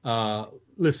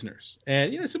listeners,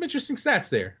 and some interesting stats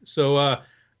there. So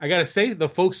I gotta say, the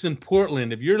folks in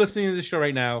Portland, if you're listening to this show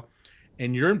right now,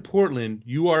 and you're in Portland,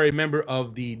 you are a member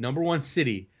of the number one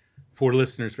city for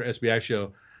listeners for SBI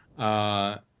show.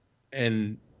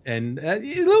 And a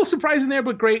little surprising there,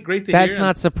 but great to hear. That's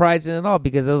not surprising at all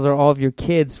because those are all of your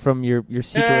kids from your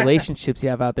secret relationships you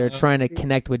have out there trying to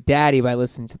connect with daddy by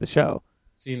listening to the show.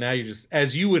 See, now you're just,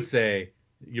 as you would say,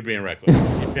 you're being reckless.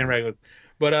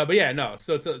 But yeah, no.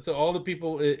 So all the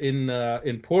people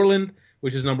in Portland,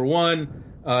 which is number one,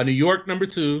 New York number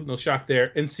two, no shock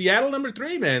there, and Seattle number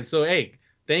three, man. So hey,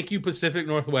 thank you Pacific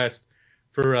Northwest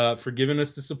for giving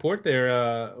us the support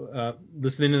there,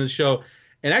 listening to the show.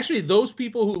 And actually, those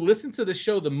people who listen to the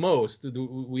show the most,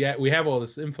 we have all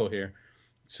this info here.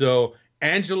 So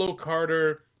Angelo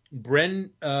Carter,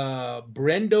 Brendo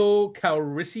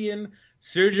Calrissian,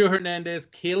 Sergio Hernandez,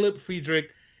 Caleb Friedrich,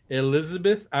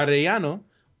 Elizabeth Arellano,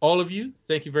 all of you,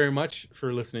 thank you very much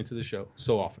for listening to the show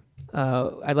so often.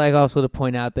 I'd like also to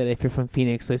point out that if you're from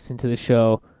Phoenix listening to the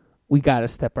show, we got to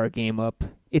step our game up.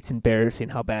 It's embarrassing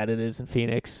how bad it is in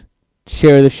Phoenix.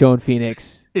 Share the show in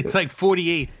Phoenix. It's like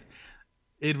 48th.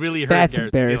 It really hurt. That's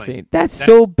Garrett's embarrassing. feelings. That's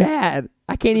so bad.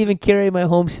 I can't even carry my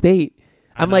home state.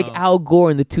 I'm like Al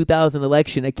Gore in the 2000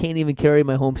 election. I can't even carry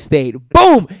my home state.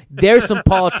 Boom! There's some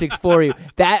politics for you.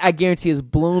 That, I guarantee, has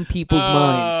blown people's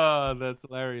minds. Oh, that's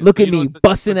hilarious. Look at me,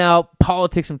 busting out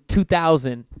politics from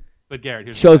 2000. But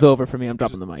Garrett, show's over for me. I'm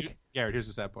dropping the mic. Garrett, here's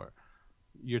the sad part.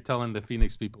 You're telling the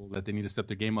Phoenix people that they need to step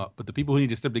their game up, but the people who need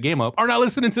to step their game up are not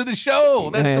listening to the show.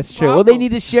 That's true. Well, they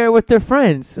need to share with their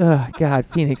friends. Oh, God,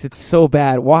 Phoenix, it's so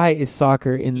bad. Why is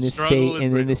soccer in this state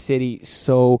and in this city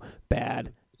so bad?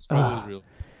 The struggle is real.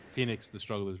 Phoenix, the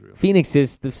struggle is real. Phoenix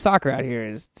is, the soccer out here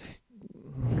is,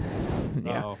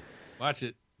 yeah. Oh, watch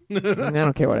it. I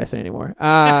don't care what I say anymore.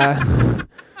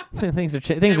 Things are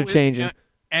changing.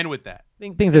 And with that.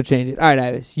 Things are changing. All right,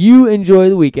 Ivis, you enjoy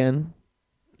the weekend.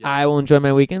 Yes. I will enjoy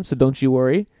my weekend, so don't you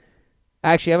worry.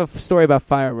 Actually, I have a story about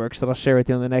fireworks that I'll share with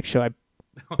you on the next show. I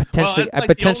potentially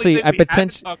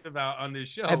talked about on this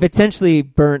show. I potentially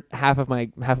burnt half of my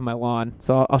lawn,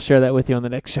 so I'll share that with you on the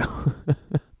next show.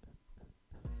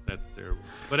 That's terrible.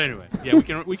 But anyway, yeah,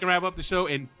 we can wrap up the show.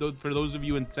 And for those of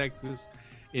you in Texas,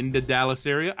 in the Dallas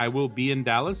area, I will be in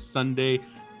Dallas Sunday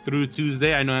through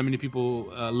Tuesday. I know how many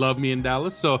people love me in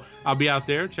Dallas, so I'll be out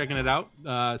there checking it out,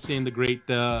 seeing the great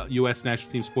U.S.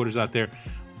 national team supporters out there.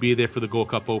 Be there for the Gold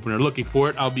Cup opener. Looking for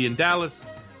it. I'll be in Dallas.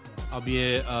 I'll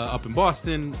be up in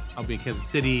Boston. I'll be in Kansas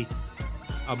City.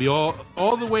 I'll be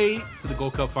all the way to the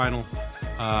Gold Cup final.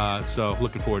 So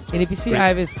looking forward to it. And if you see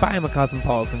Ivis, buy him a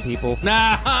Cosmopolitan, people.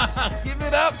 Nah, give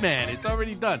it up, man. It's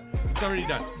already done.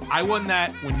 I won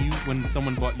that when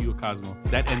someone bought you a Cosmo.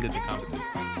 That ended the competition.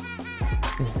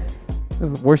 This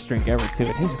is the worst drink ever, too.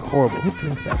 It tasted horrible. Who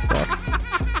drinks that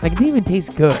stuff? Like, it didn't even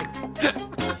taste good.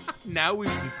 Now we've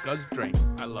discussed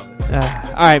drinks. I love it.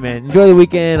 All right, man. Enjoy the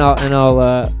weekend, I'll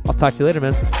talk to you later,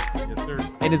 man. Yes, sir.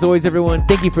 And as always, everyone,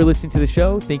 thank you for listening to the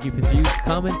show. Thank you for the views,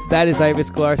 comments. That is Ivis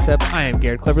Galarsep. I am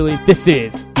Garrett Cleverly. This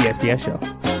is the SBS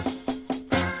Show.